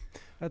on.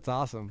 That's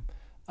awesome.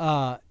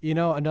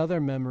 Another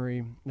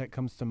memory that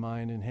comes to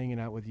mind in hanging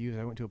out with you is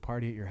I went to a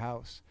party at your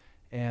house,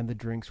 and the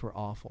drinks were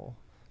awful.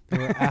 They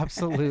were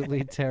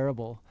absolutely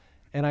terrible.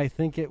 And I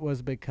think it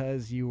was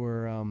because you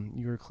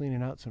were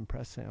cleaning out some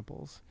press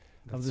samples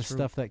of the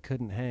stuff that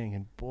couldn't hang,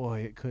 and boy,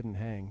 it couldn't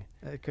hang.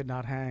 It could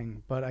not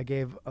hang, but I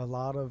gave a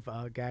lot of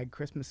gag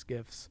Christmas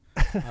gifts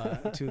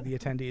to the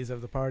attendees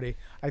of the party.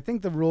 I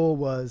think the rule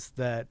was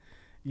that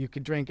you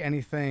could drink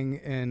anything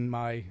in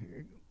my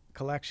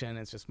collection.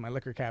 It's just my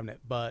liquor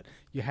cabinet, but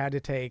you had to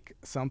take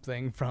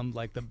something from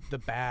like the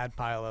bad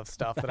pile of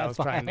stuff that I was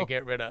trying to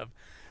get rid of.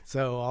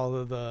 So all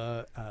of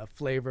the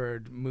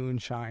flavored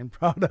moonshine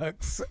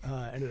products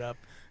ended up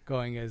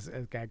going as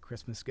gag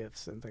Christmas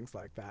gifts and things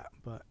like that.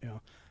 But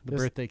the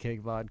birthday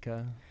cake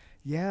vodka.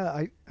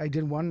 Yeah, I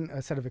did one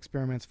set of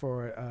experiments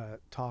for a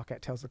talk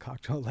at Tales of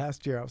Cocktail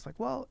last year. I was like,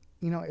 well,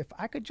 if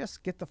I could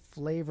just get the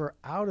flavor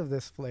out of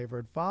this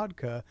flavored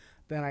vodka,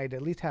 then I'd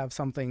at least have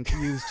something to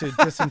use to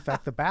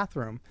disinfect the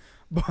bathroom,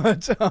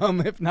 but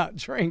if not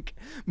drink.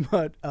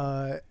 But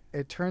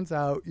it turns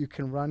out you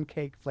can run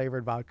cake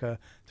flavored vodka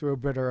through a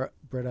Brita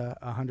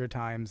 100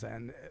 times,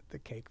 and the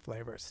cake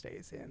flavor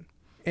stays in.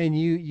 And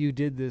you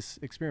did this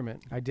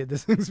experiment. I did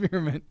this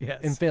experiment,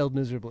 yes. And failed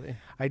miserably.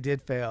 I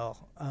did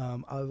fail.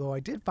 Although I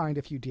did find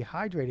if you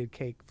dehydrated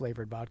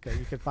cake-flavored vodka,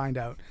 you could find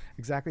out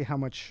exactly how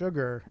much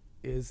sugar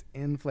is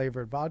in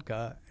flavored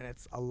vodka, and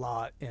it's a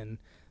lot in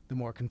the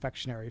more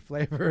confectionery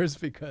flavors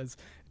because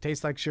it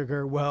tastes like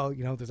sugar. Well,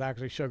 there's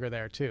actually sugar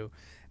there too.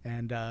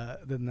 And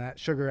then that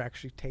sugar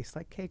actually tastes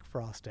like cake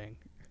frosting.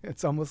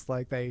 It's almost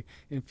like they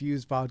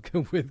infused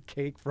vodka with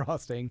cake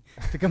frosting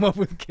to come up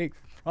with cake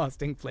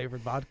frosting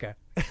flavored vodka.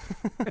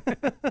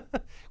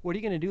 What are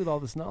you going to do with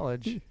all this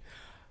knowledge?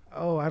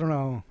 Oh, I don't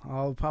know.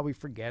 I'll probably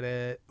forget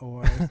it,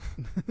 or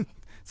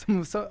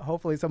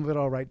hopefully some of it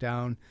I'll write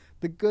down.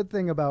 The good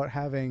thing about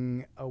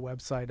having a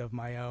website of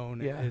my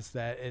own is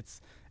that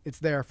it's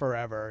there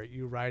forever.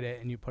 You write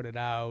it and you put it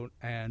out,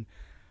 and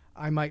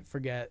I might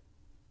forget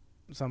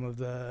some of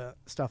the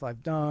stuff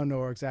I've done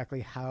or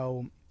exactly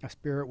how a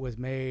spirit was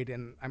made,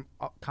 and I'm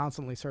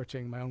constantly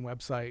searching my own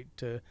website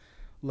to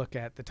look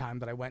at the time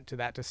that I went to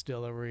that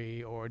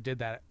distillery or did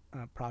that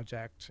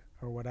project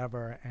or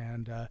whatever,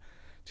 and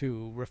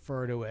to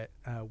refer to it,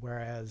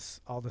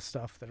 whereas all the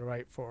stuff that I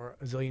write for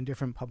a zillion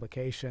different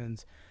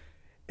publications,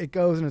 it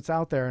goes and it's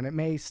out there, and it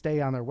may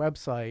stay on their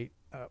website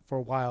for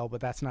a while, but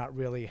that's not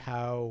really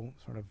how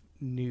sort of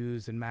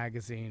news and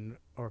magazine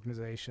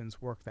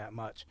organizations work that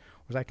much.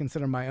 Whereas I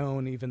consider my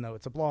own, even though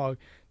it's a blog,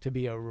 to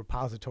be a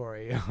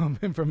repository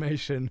of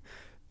information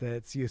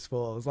that's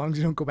useful, as long as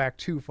you don't go back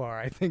too far.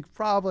 I think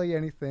probably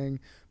anything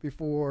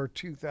before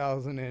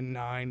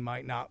 2009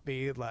 might not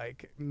be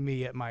like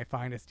me at my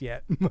finest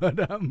yet, but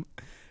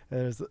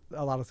there's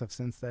a lot of stuff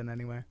since then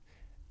anyway.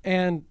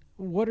 And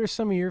what are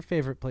some of your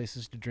favorite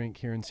places to drink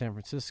here in San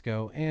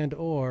Francisco? And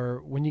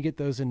or when you get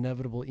those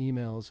inevitable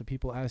emails of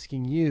people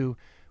asking you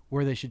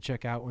where they should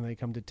check out when they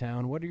come to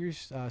town, what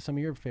are some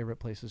of your favorite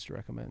places to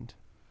recommend?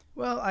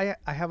 Well, I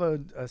have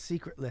a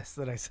secret list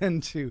that I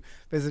send to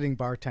visiting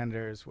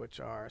bartenders, which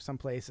are some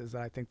places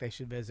that I think they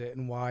should visit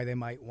and why they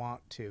might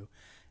want to.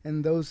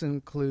 And those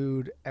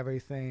include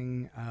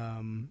everything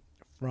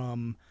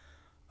from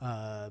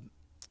the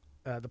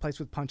place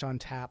with Punch on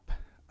Tap,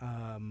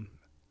 and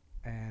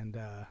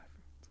that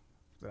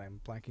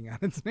I'm blanking on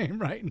its name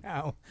right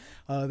now,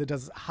 that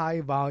does high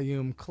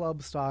volume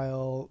club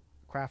style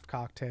craft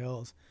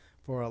cocktails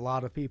for a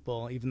lot of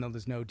people, even though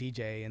there's no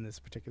DJ in this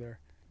particular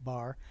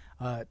bar.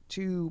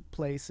 Two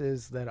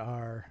places that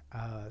are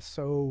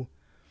so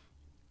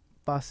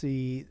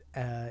fussy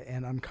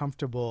and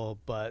uncomfortable,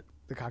 but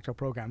the cocktail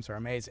programs are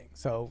amazing.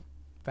 So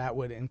that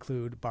would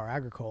include Bar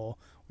Agricole,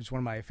 which is one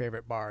of my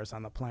favorite bars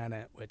on the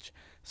planet, which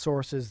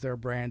sources their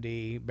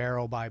brandy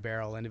barrel by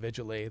barrel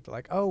individually. They're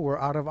like, oh, we're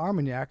out of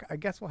Armagnac. I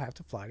guess we'll have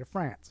to fly to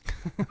France.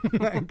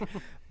 Like,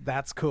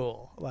 that's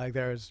cool. Like,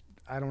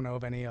 I don't know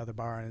of any other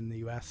bar in the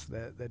U.S.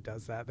 that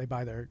does that. They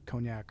buy their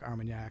cognac,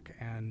 Armagnac,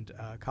 and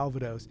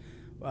Calvados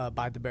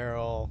by the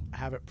barrel,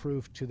 have it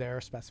proofed to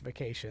their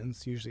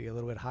specifications, usually a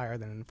little bit higher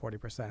than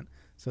 40%,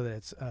 so that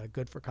it's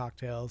good for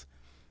cocktails.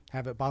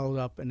 Have it bottled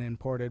up and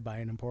imported by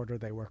an importer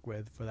they work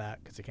with for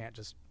that, because you can't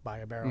just buy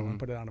a barrel and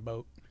put it on a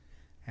boat,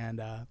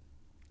 and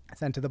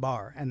sent to the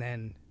bar. And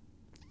then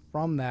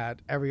from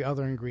that, every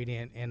other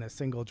ingredient in a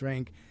single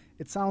drink.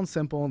 It sounds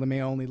simple, and they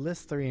may only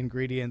list 3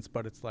 ingredients,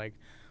 but it's like,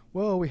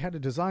 well, we had to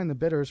design the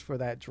bitters for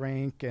that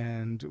drink,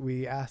 and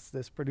we asked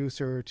this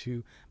producer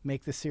to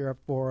make the syrup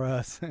for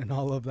us and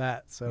all of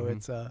that. So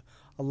it's a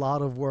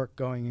lot of work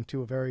going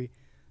into a very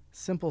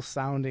simple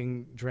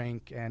sounding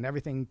drink, and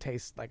everything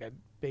tastes like a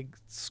big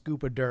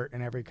scoop of dirt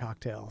in every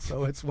cocktail.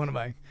 So it's one of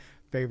my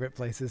favorite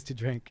places to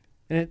drink.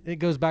 And it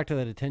goes back to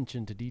that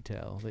attention to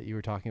detail that you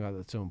were talking about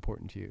that's so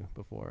important to you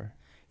before.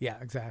 Yeah,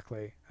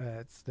 exactly.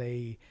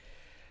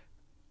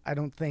 I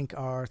don't think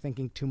are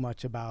thinking too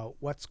much about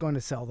what's going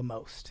to sell the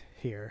most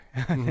here.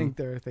 I think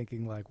they're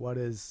thinking like,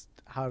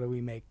 how do we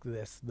make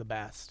this the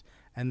best?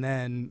 And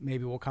then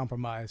maybe we'll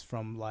compromise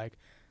from like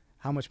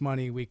how much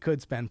money we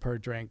could spend per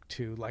drink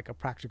to like a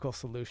practical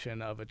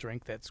solution of a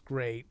drink that's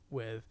great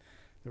with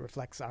that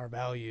reflects our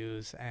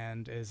values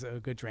and is a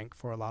good drink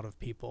for a lot of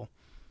people.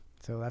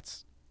 So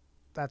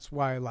that's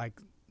why I like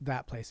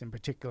that place in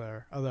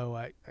particular.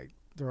 Although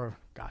there are,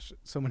 gosh,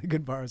 so many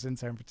good bars in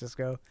San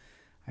Francisco.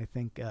 I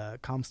think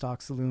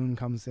Comstock Saloon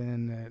comes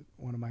in at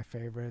one of my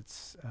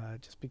favorites,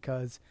 just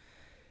because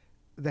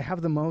they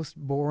have the most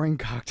boring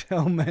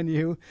cocktail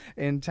menu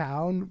in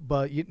town.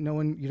 But you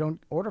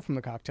don't order from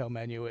the cocktail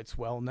menu. It's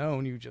well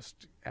known. You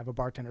just have a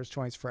bartender's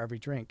choice for every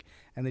drink,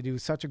 and they do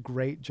such a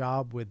great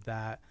job with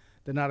that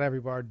not every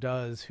bar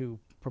does, who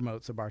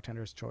promotes a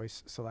bartender's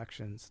choice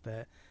selections.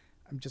 That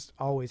I'm just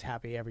always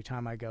happy every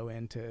time I go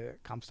into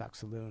Comstock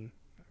Saloon.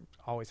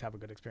 Always have a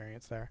good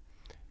experience there.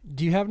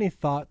 Do you have any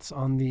thoughts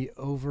on the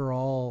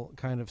overall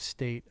kind of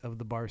state of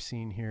the bar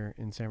scene here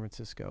in San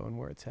Francisco and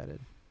where it's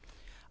headed?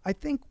 I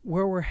think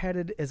where we're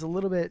headed is a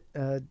little bit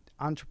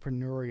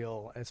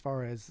entrepreneurial, as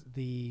far as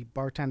the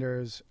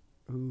bartenders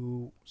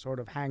who sort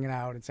of hanging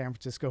out in San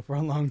Francisco for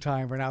a long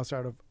time are now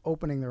sort of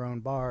opening their own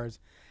bars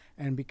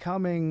and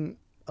becoming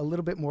a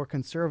little bit more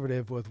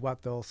conservative with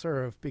what they'll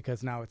serve,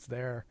 because now it's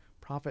their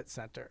profit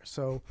center.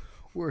 So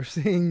we're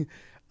seeing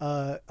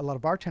a lot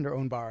of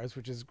bartender-owned bars,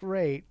 which is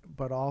great,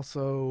 but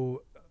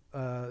also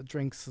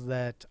drinks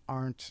that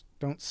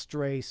don't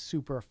stray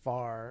super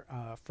far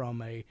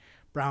from a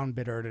brown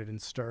bittered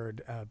and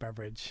stirred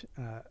beverage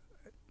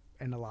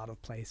in a lot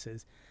of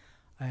places.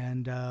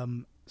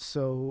 And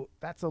so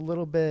that's a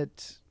little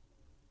bit,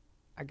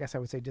 I guess I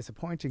would say,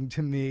 disappointing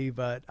to me.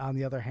 But on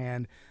the other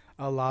hand,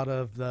 a lot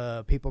of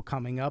the people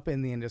coming up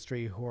in the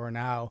industry who are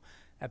now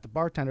at the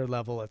bartender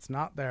level, it's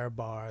not their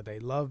bar. They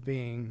love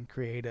being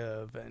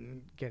creative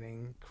and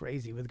getting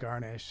crazy with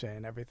garnish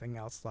and everything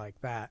else like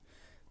that.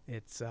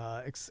 It's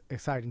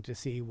exciting to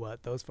see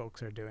what those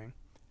folks are doing.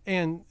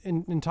 And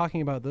in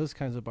talking about those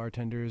kinds of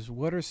bartenders,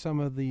 what are some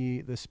of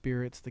the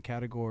spirits, the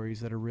categories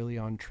that are really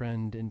on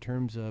trend in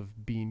terms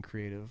of being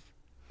creative?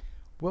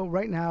 Well,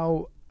 right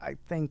now, I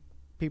think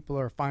people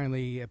are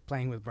finally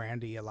playing with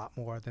brandy a lot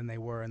more than they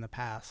were in the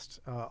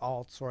past,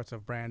 all sorts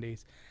of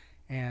brandies.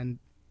 And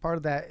part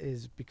of that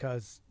is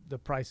because the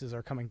prices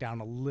are coming down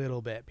a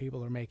little bit.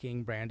 People are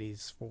making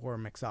brandies for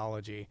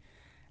mixology,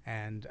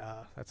 and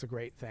that's a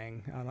great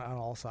thing on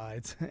all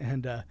sides.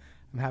 And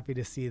I'm happy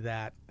to see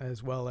that,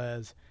 as well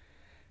as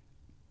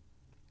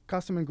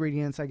custom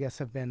ingredients, I guess,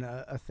 have been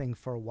a thing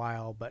for a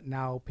while, but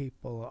now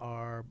people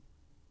are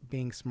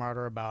being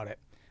smarter about it.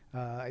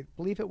 I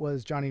believe it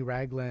was Johnny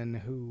Raglan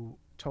who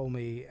told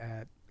me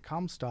at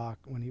Comstock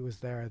when he was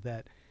there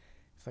that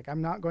it's like,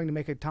 I'm not going to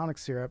make a tonic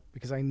syrup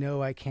because I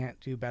know I can't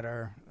do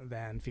better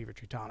than Fever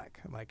Tree Tonic.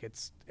 Like,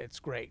 it's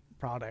great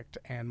product,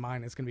 and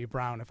mine is going to be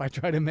brown if I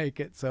try to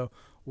make it, so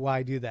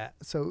why do that?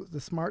 So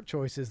the smart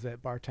choices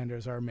that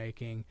bartenders are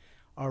making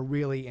are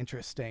really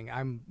interesting.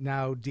 I'm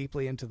now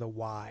deeply into the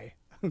why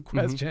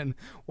question.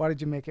 Mm-hmm. Why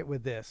did you make it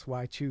with this?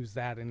 Why choose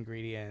that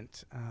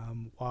ingredient?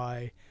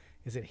 Why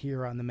is it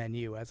here on the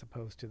menu as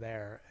opposed to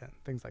there? And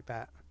things like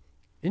that.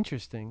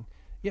 Interesting.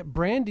 Yeah,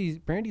 brandy's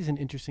an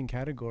interesting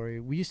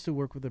category. We used to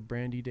work with a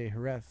Brandy de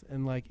Jerez,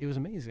 and like, it was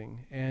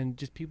amazing, and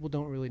just people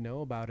don't really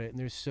know about it, and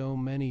there's so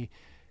many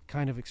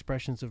kind of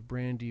expressions of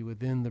brandy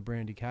within the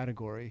brandy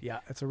category.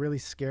 Yeah, it's a really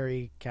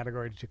scary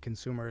category to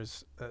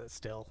consumers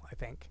still, I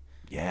think.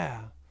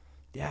 Yeah,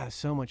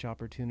 so much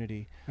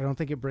opportunity. I don't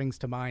think it brings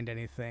to mind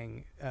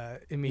anything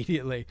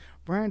immediately.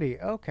 Brandy,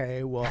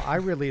 okay, well, I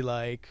really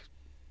like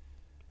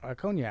a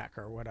cognac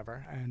or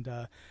whatever,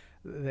 and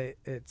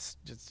it's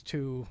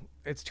too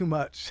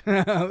much.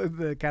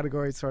 The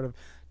category is sort of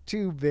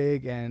too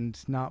big and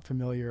not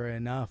familiar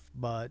enough,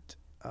 but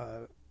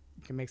you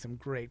can make some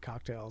great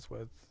cocktails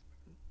with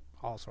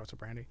all sorts of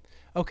brandy.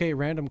 Okay,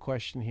 random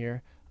question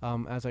here.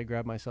 As I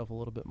grab myself a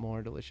little bit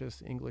more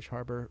delicious English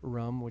Harbor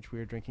rum, which we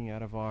are drinking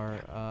out of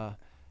our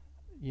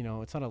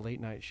it's not a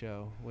late night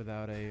show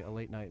without a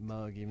late night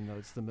mug, even though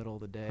it's the middle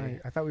of the day.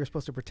 I thought we were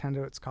supposed to pretend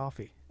it's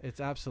coffee. It's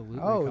absolutely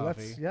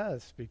coffee.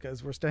 Yes,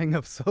 because we're staying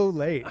up so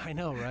late. I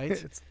know, right?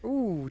 It's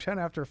 10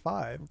 after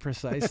 5.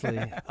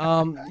 Precisely.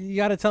 You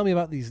got to tell me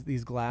about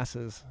these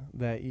glasses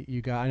that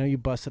you got. I know you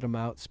busted them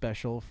out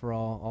special for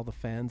all the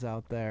fans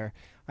out there.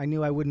 I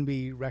knew I wouldn't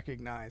be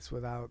recognized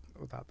without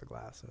the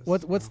glasses.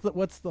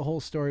 What's the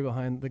whole story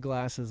behind the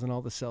glasses and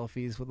all the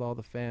selfies with all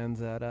the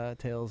fans at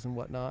Tales and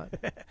whatnot?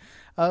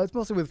 It's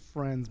mostly with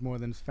friends more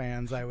than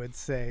fans, I would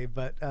say.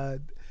 But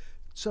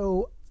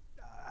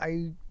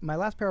my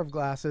last pair of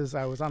glasses,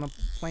 I was on a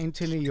plane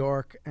to New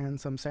York, and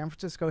some San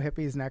Francisco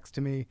hippies next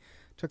to me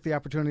took the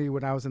opportunity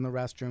when I was in the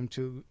restroom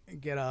to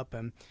get up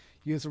and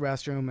use the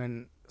restroom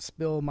and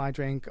spill my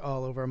drink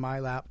all over my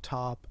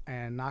laptop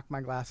and knock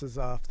my glasses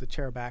off the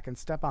chair back and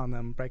step on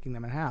them, breaking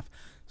them in half.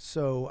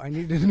 So I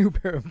needed a new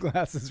pair of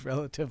glasses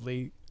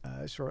relatively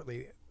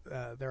shortly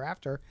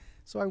thereafter.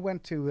 So I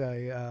went to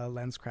a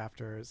lens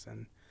crafters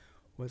and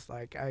was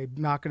like, I'm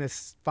not going to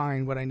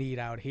find what I need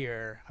out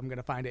here. I'm going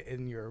to find it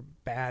in your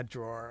bad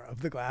drawer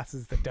of the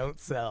glasses that don't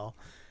sell.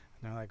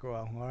 And they're like,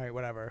 well, all right,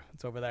 whatever.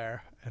 It's over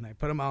there. And I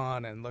put them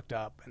on and looked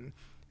up, and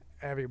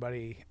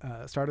everybody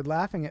started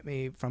laughing at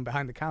me from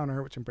behind the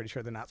counter, which I'm pretty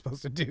sure they're not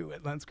supposed to do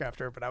at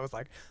LensCrafter, but I was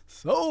like,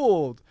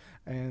 sold.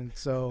 And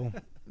so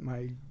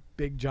my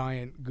big,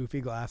 giant,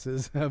 goofy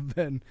glasses have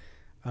been,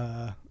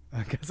 I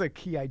guess, a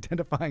key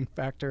identifying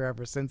factor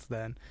ever since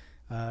then.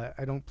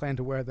 I don't plan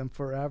to wear them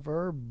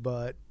forever,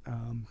 but,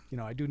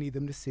 I do need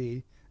them to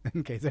see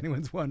in case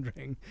anyone's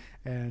wondering.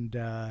 And,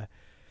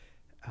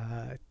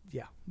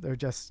 they're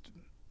just,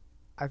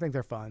 I think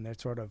they're fun. They're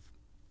sort of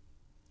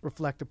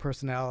reflect the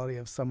personality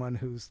of someone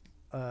who's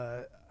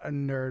a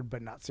nerd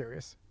but not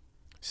serious.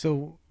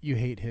 So you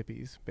hate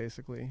hippies,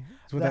 basically.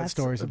 That's what that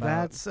story's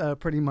about. That's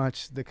pretty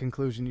much the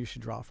conclusion you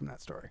should draw from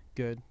that story.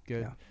 Good.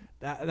 Yeah.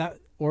 That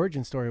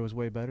origin story was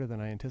way better than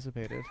I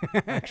anticipated,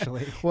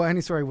 actually. Well, any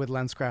story with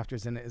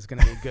LensCrafters in it is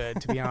going to be good,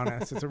 to be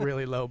honest. It's a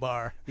really low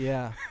bar.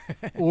 Yeah.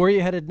 Where are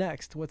you headed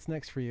next? What's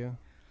next for you?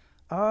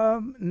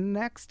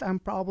 Next, I'm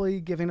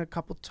probably giving a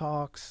couple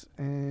talks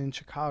in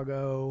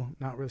Chicago.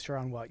 Not really sure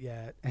on what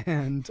yet.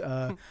 And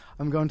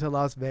I'm going to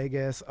Las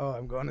Vegas.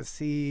 I'm going to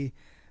see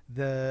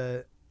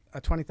a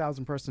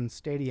 20,000 person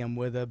stadium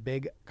with a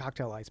big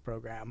cocktail ice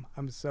program.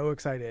 I'm so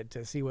excited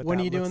to see what. When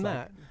that are you looks doing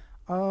like.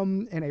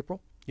 that? In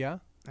April. Yeah.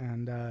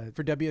 And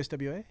for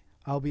WSWA?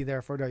 I'll be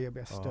there for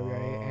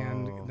WSWA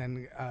and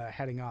then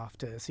heading off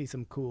to see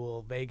some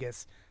cool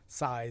Vegas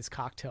size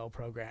cocktail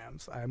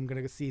programs. I'm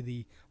going to see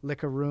the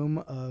liquor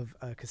room of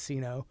a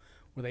casino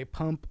where they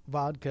pump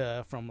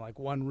vodka from like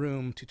one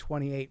room to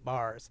 28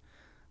 bars.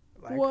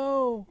 Like,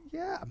 whoa.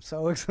 Yeah, I'm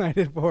so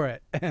excited for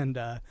it. And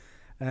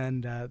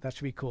that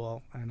should be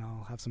cool. And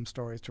I'll have some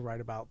stories to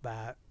write about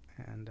that.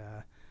 And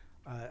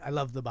I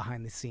love the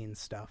behind the scenes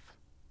stuff.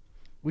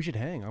 We should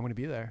hang. I'm going to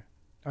be there.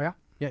 Oh, yeah?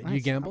 Yeah. Nice. You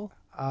gamble?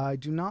 I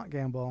do not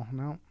gamble.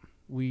 No.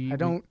 I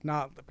don't,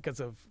 not because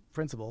of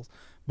principles,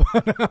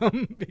 but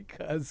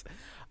because,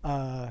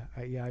 I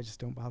just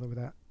don't bother with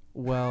that.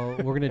 Well,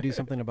 we're going to do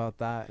something about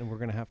that, and we're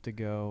going to have to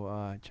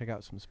go check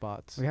out some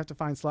spots. We have to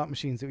find slot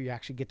machines that you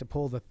actually get to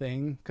pull the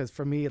thing, because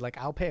for me, like,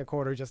 I'll pay a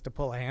quarter just to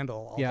pull a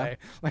handle all day.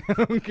 Like,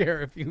 I don't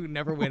care if you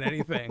never win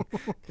anything.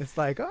 It's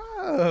like,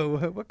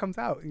 what comes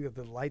out?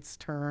 The lights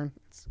turn.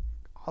 It's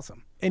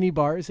awesome. Any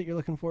bars that you're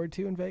looking forward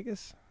to in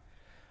Vegas?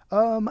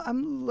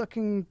 I'm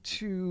looking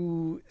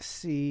to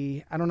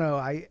see, I don't know,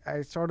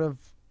 I sort of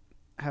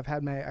have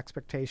had my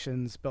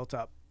expectations built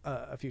up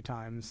a few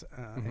times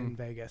in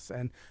Vegas,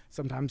 and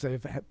sometimes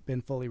they've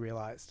been fully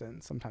realized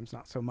and sometimes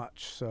not so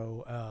much.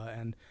 So,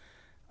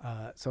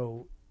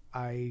 so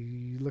I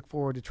look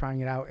forward to trying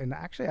it out. And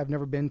actually, I've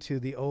never been to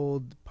the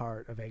old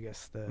part of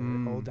Vegas, the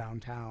old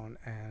downtown,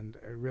 and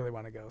I really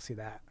want to go see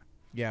that.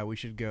 Yeah, we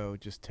should go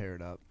just tear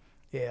it up.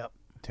 Yeah.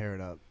 Tear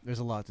it up. There's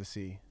a lot to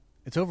see.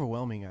 It's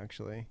overwhelming,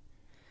 actually.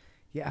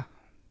 Yeah,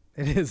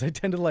 it is. I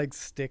tend to like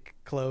stick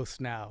close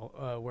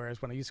now,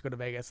 whereas when I used to go to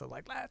Vegas, I was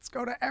like, let's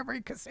go to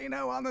every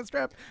casino on the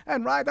strip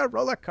and ride the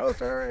roller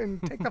coaster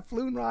and take the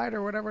flume ride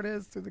or whatever it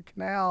is through the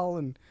canal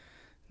and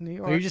New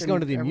York. Or you're just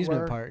going to the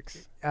amusement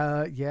parks.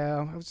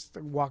 Yeah, I was just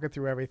walking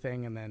through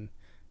everything and then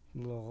a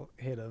little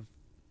hit of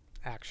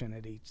action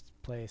at each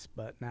place,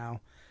 but now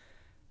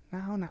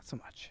not so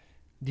much.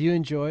 Do you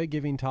enjoy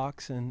giving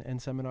talks and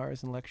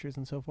seminars and lectures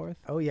and so forth?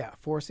 Oh, yeah.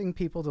 Forcing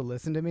people to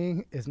listen to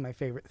me is my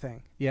favorite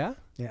thing. Yeah?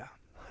 Yeah.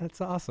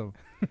 That's awesome.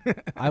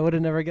 I would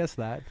have never guessed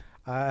that.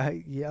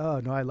 Yeah,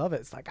 no, I love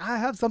it. It's like, I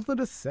have something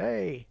to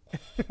say.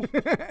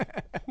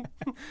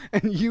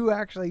 And you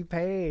actually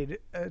paid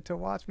to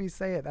watch me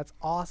say it. That's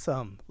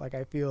awesome. Like,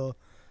 I feel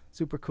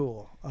super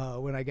cool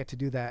when I get to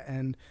do that.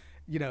 And,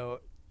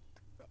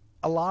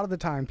 a lot of the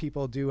time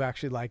people do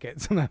actually like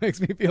it. So that makes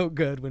me feel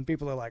good when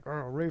people are like,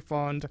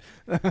 refund.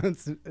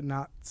 It's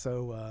not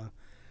so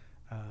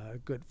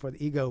good for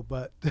the ego.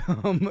 But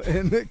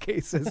in the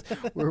cases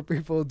where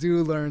people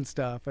do learn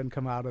stuff and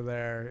come out of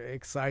there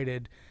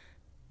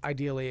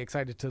ideally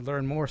excited to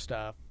learn more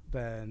stuff,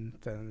 then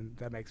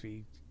that makes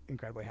me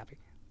incredibly happy.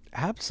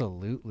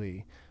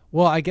 Absolutely.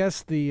 Well, I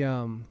guess the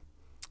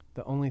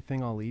only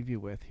thing I'll leave you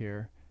with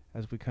here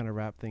as we kind of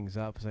wrap things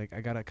up is like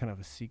I got a kind of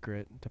a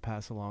secret to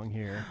pass along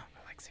here.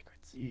 I like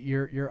secrets.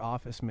 Your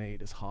office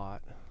mate is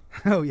hot.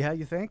 Oh yeah,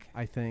 you think?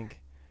 I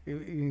think. You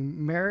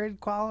married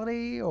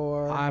quality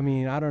or? I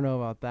mean, I don't know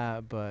about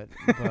that, but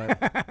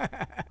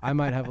I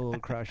might have a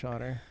little crush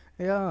on her.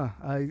 Yeah,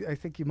 I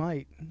think you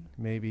might.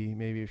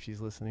 Maybe if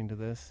she's listening to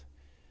this.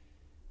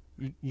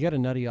 You got a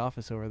nutty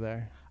office over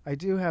there. I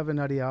do have a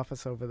nutty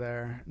office over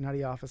there.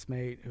 Nutty office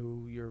mate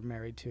who you're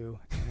married to,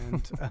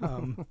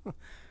 and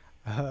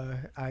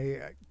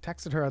I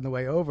texted her on the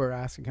way over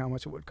asking how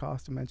much it would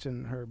cost to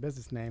mention her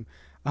business name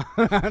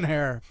on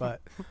air, but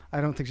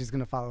I don't think she's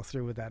going to follow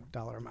through with that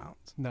dollar amount.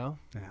 No?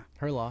 Yeah.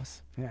 Her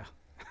loss. Yeah.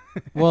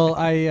 Well,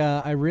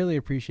 I really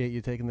appreciate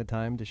you taking the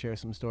time to share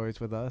some stories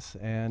with us.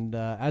 And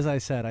as I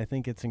said, I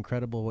think it's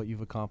incredible what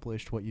you've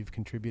accomplished, what you've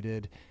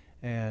contributed,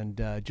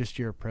 and just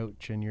your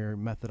approach and your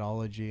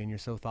methodology. And you're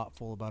so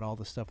thoughtful about all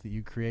the stuff that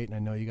you create. And I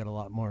know you got a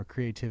lot more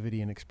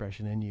creativity and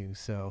expression in you.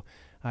 So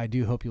I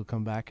do hope you'll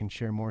come back and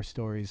share more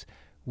stories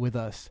with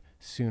us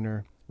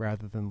sooner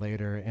rather than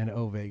later, and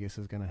Vegas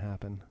is going to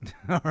happen.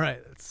 All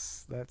right,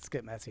 let's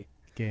get messy.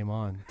 Game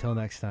on. Till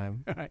next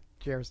time. All right,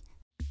 cheers.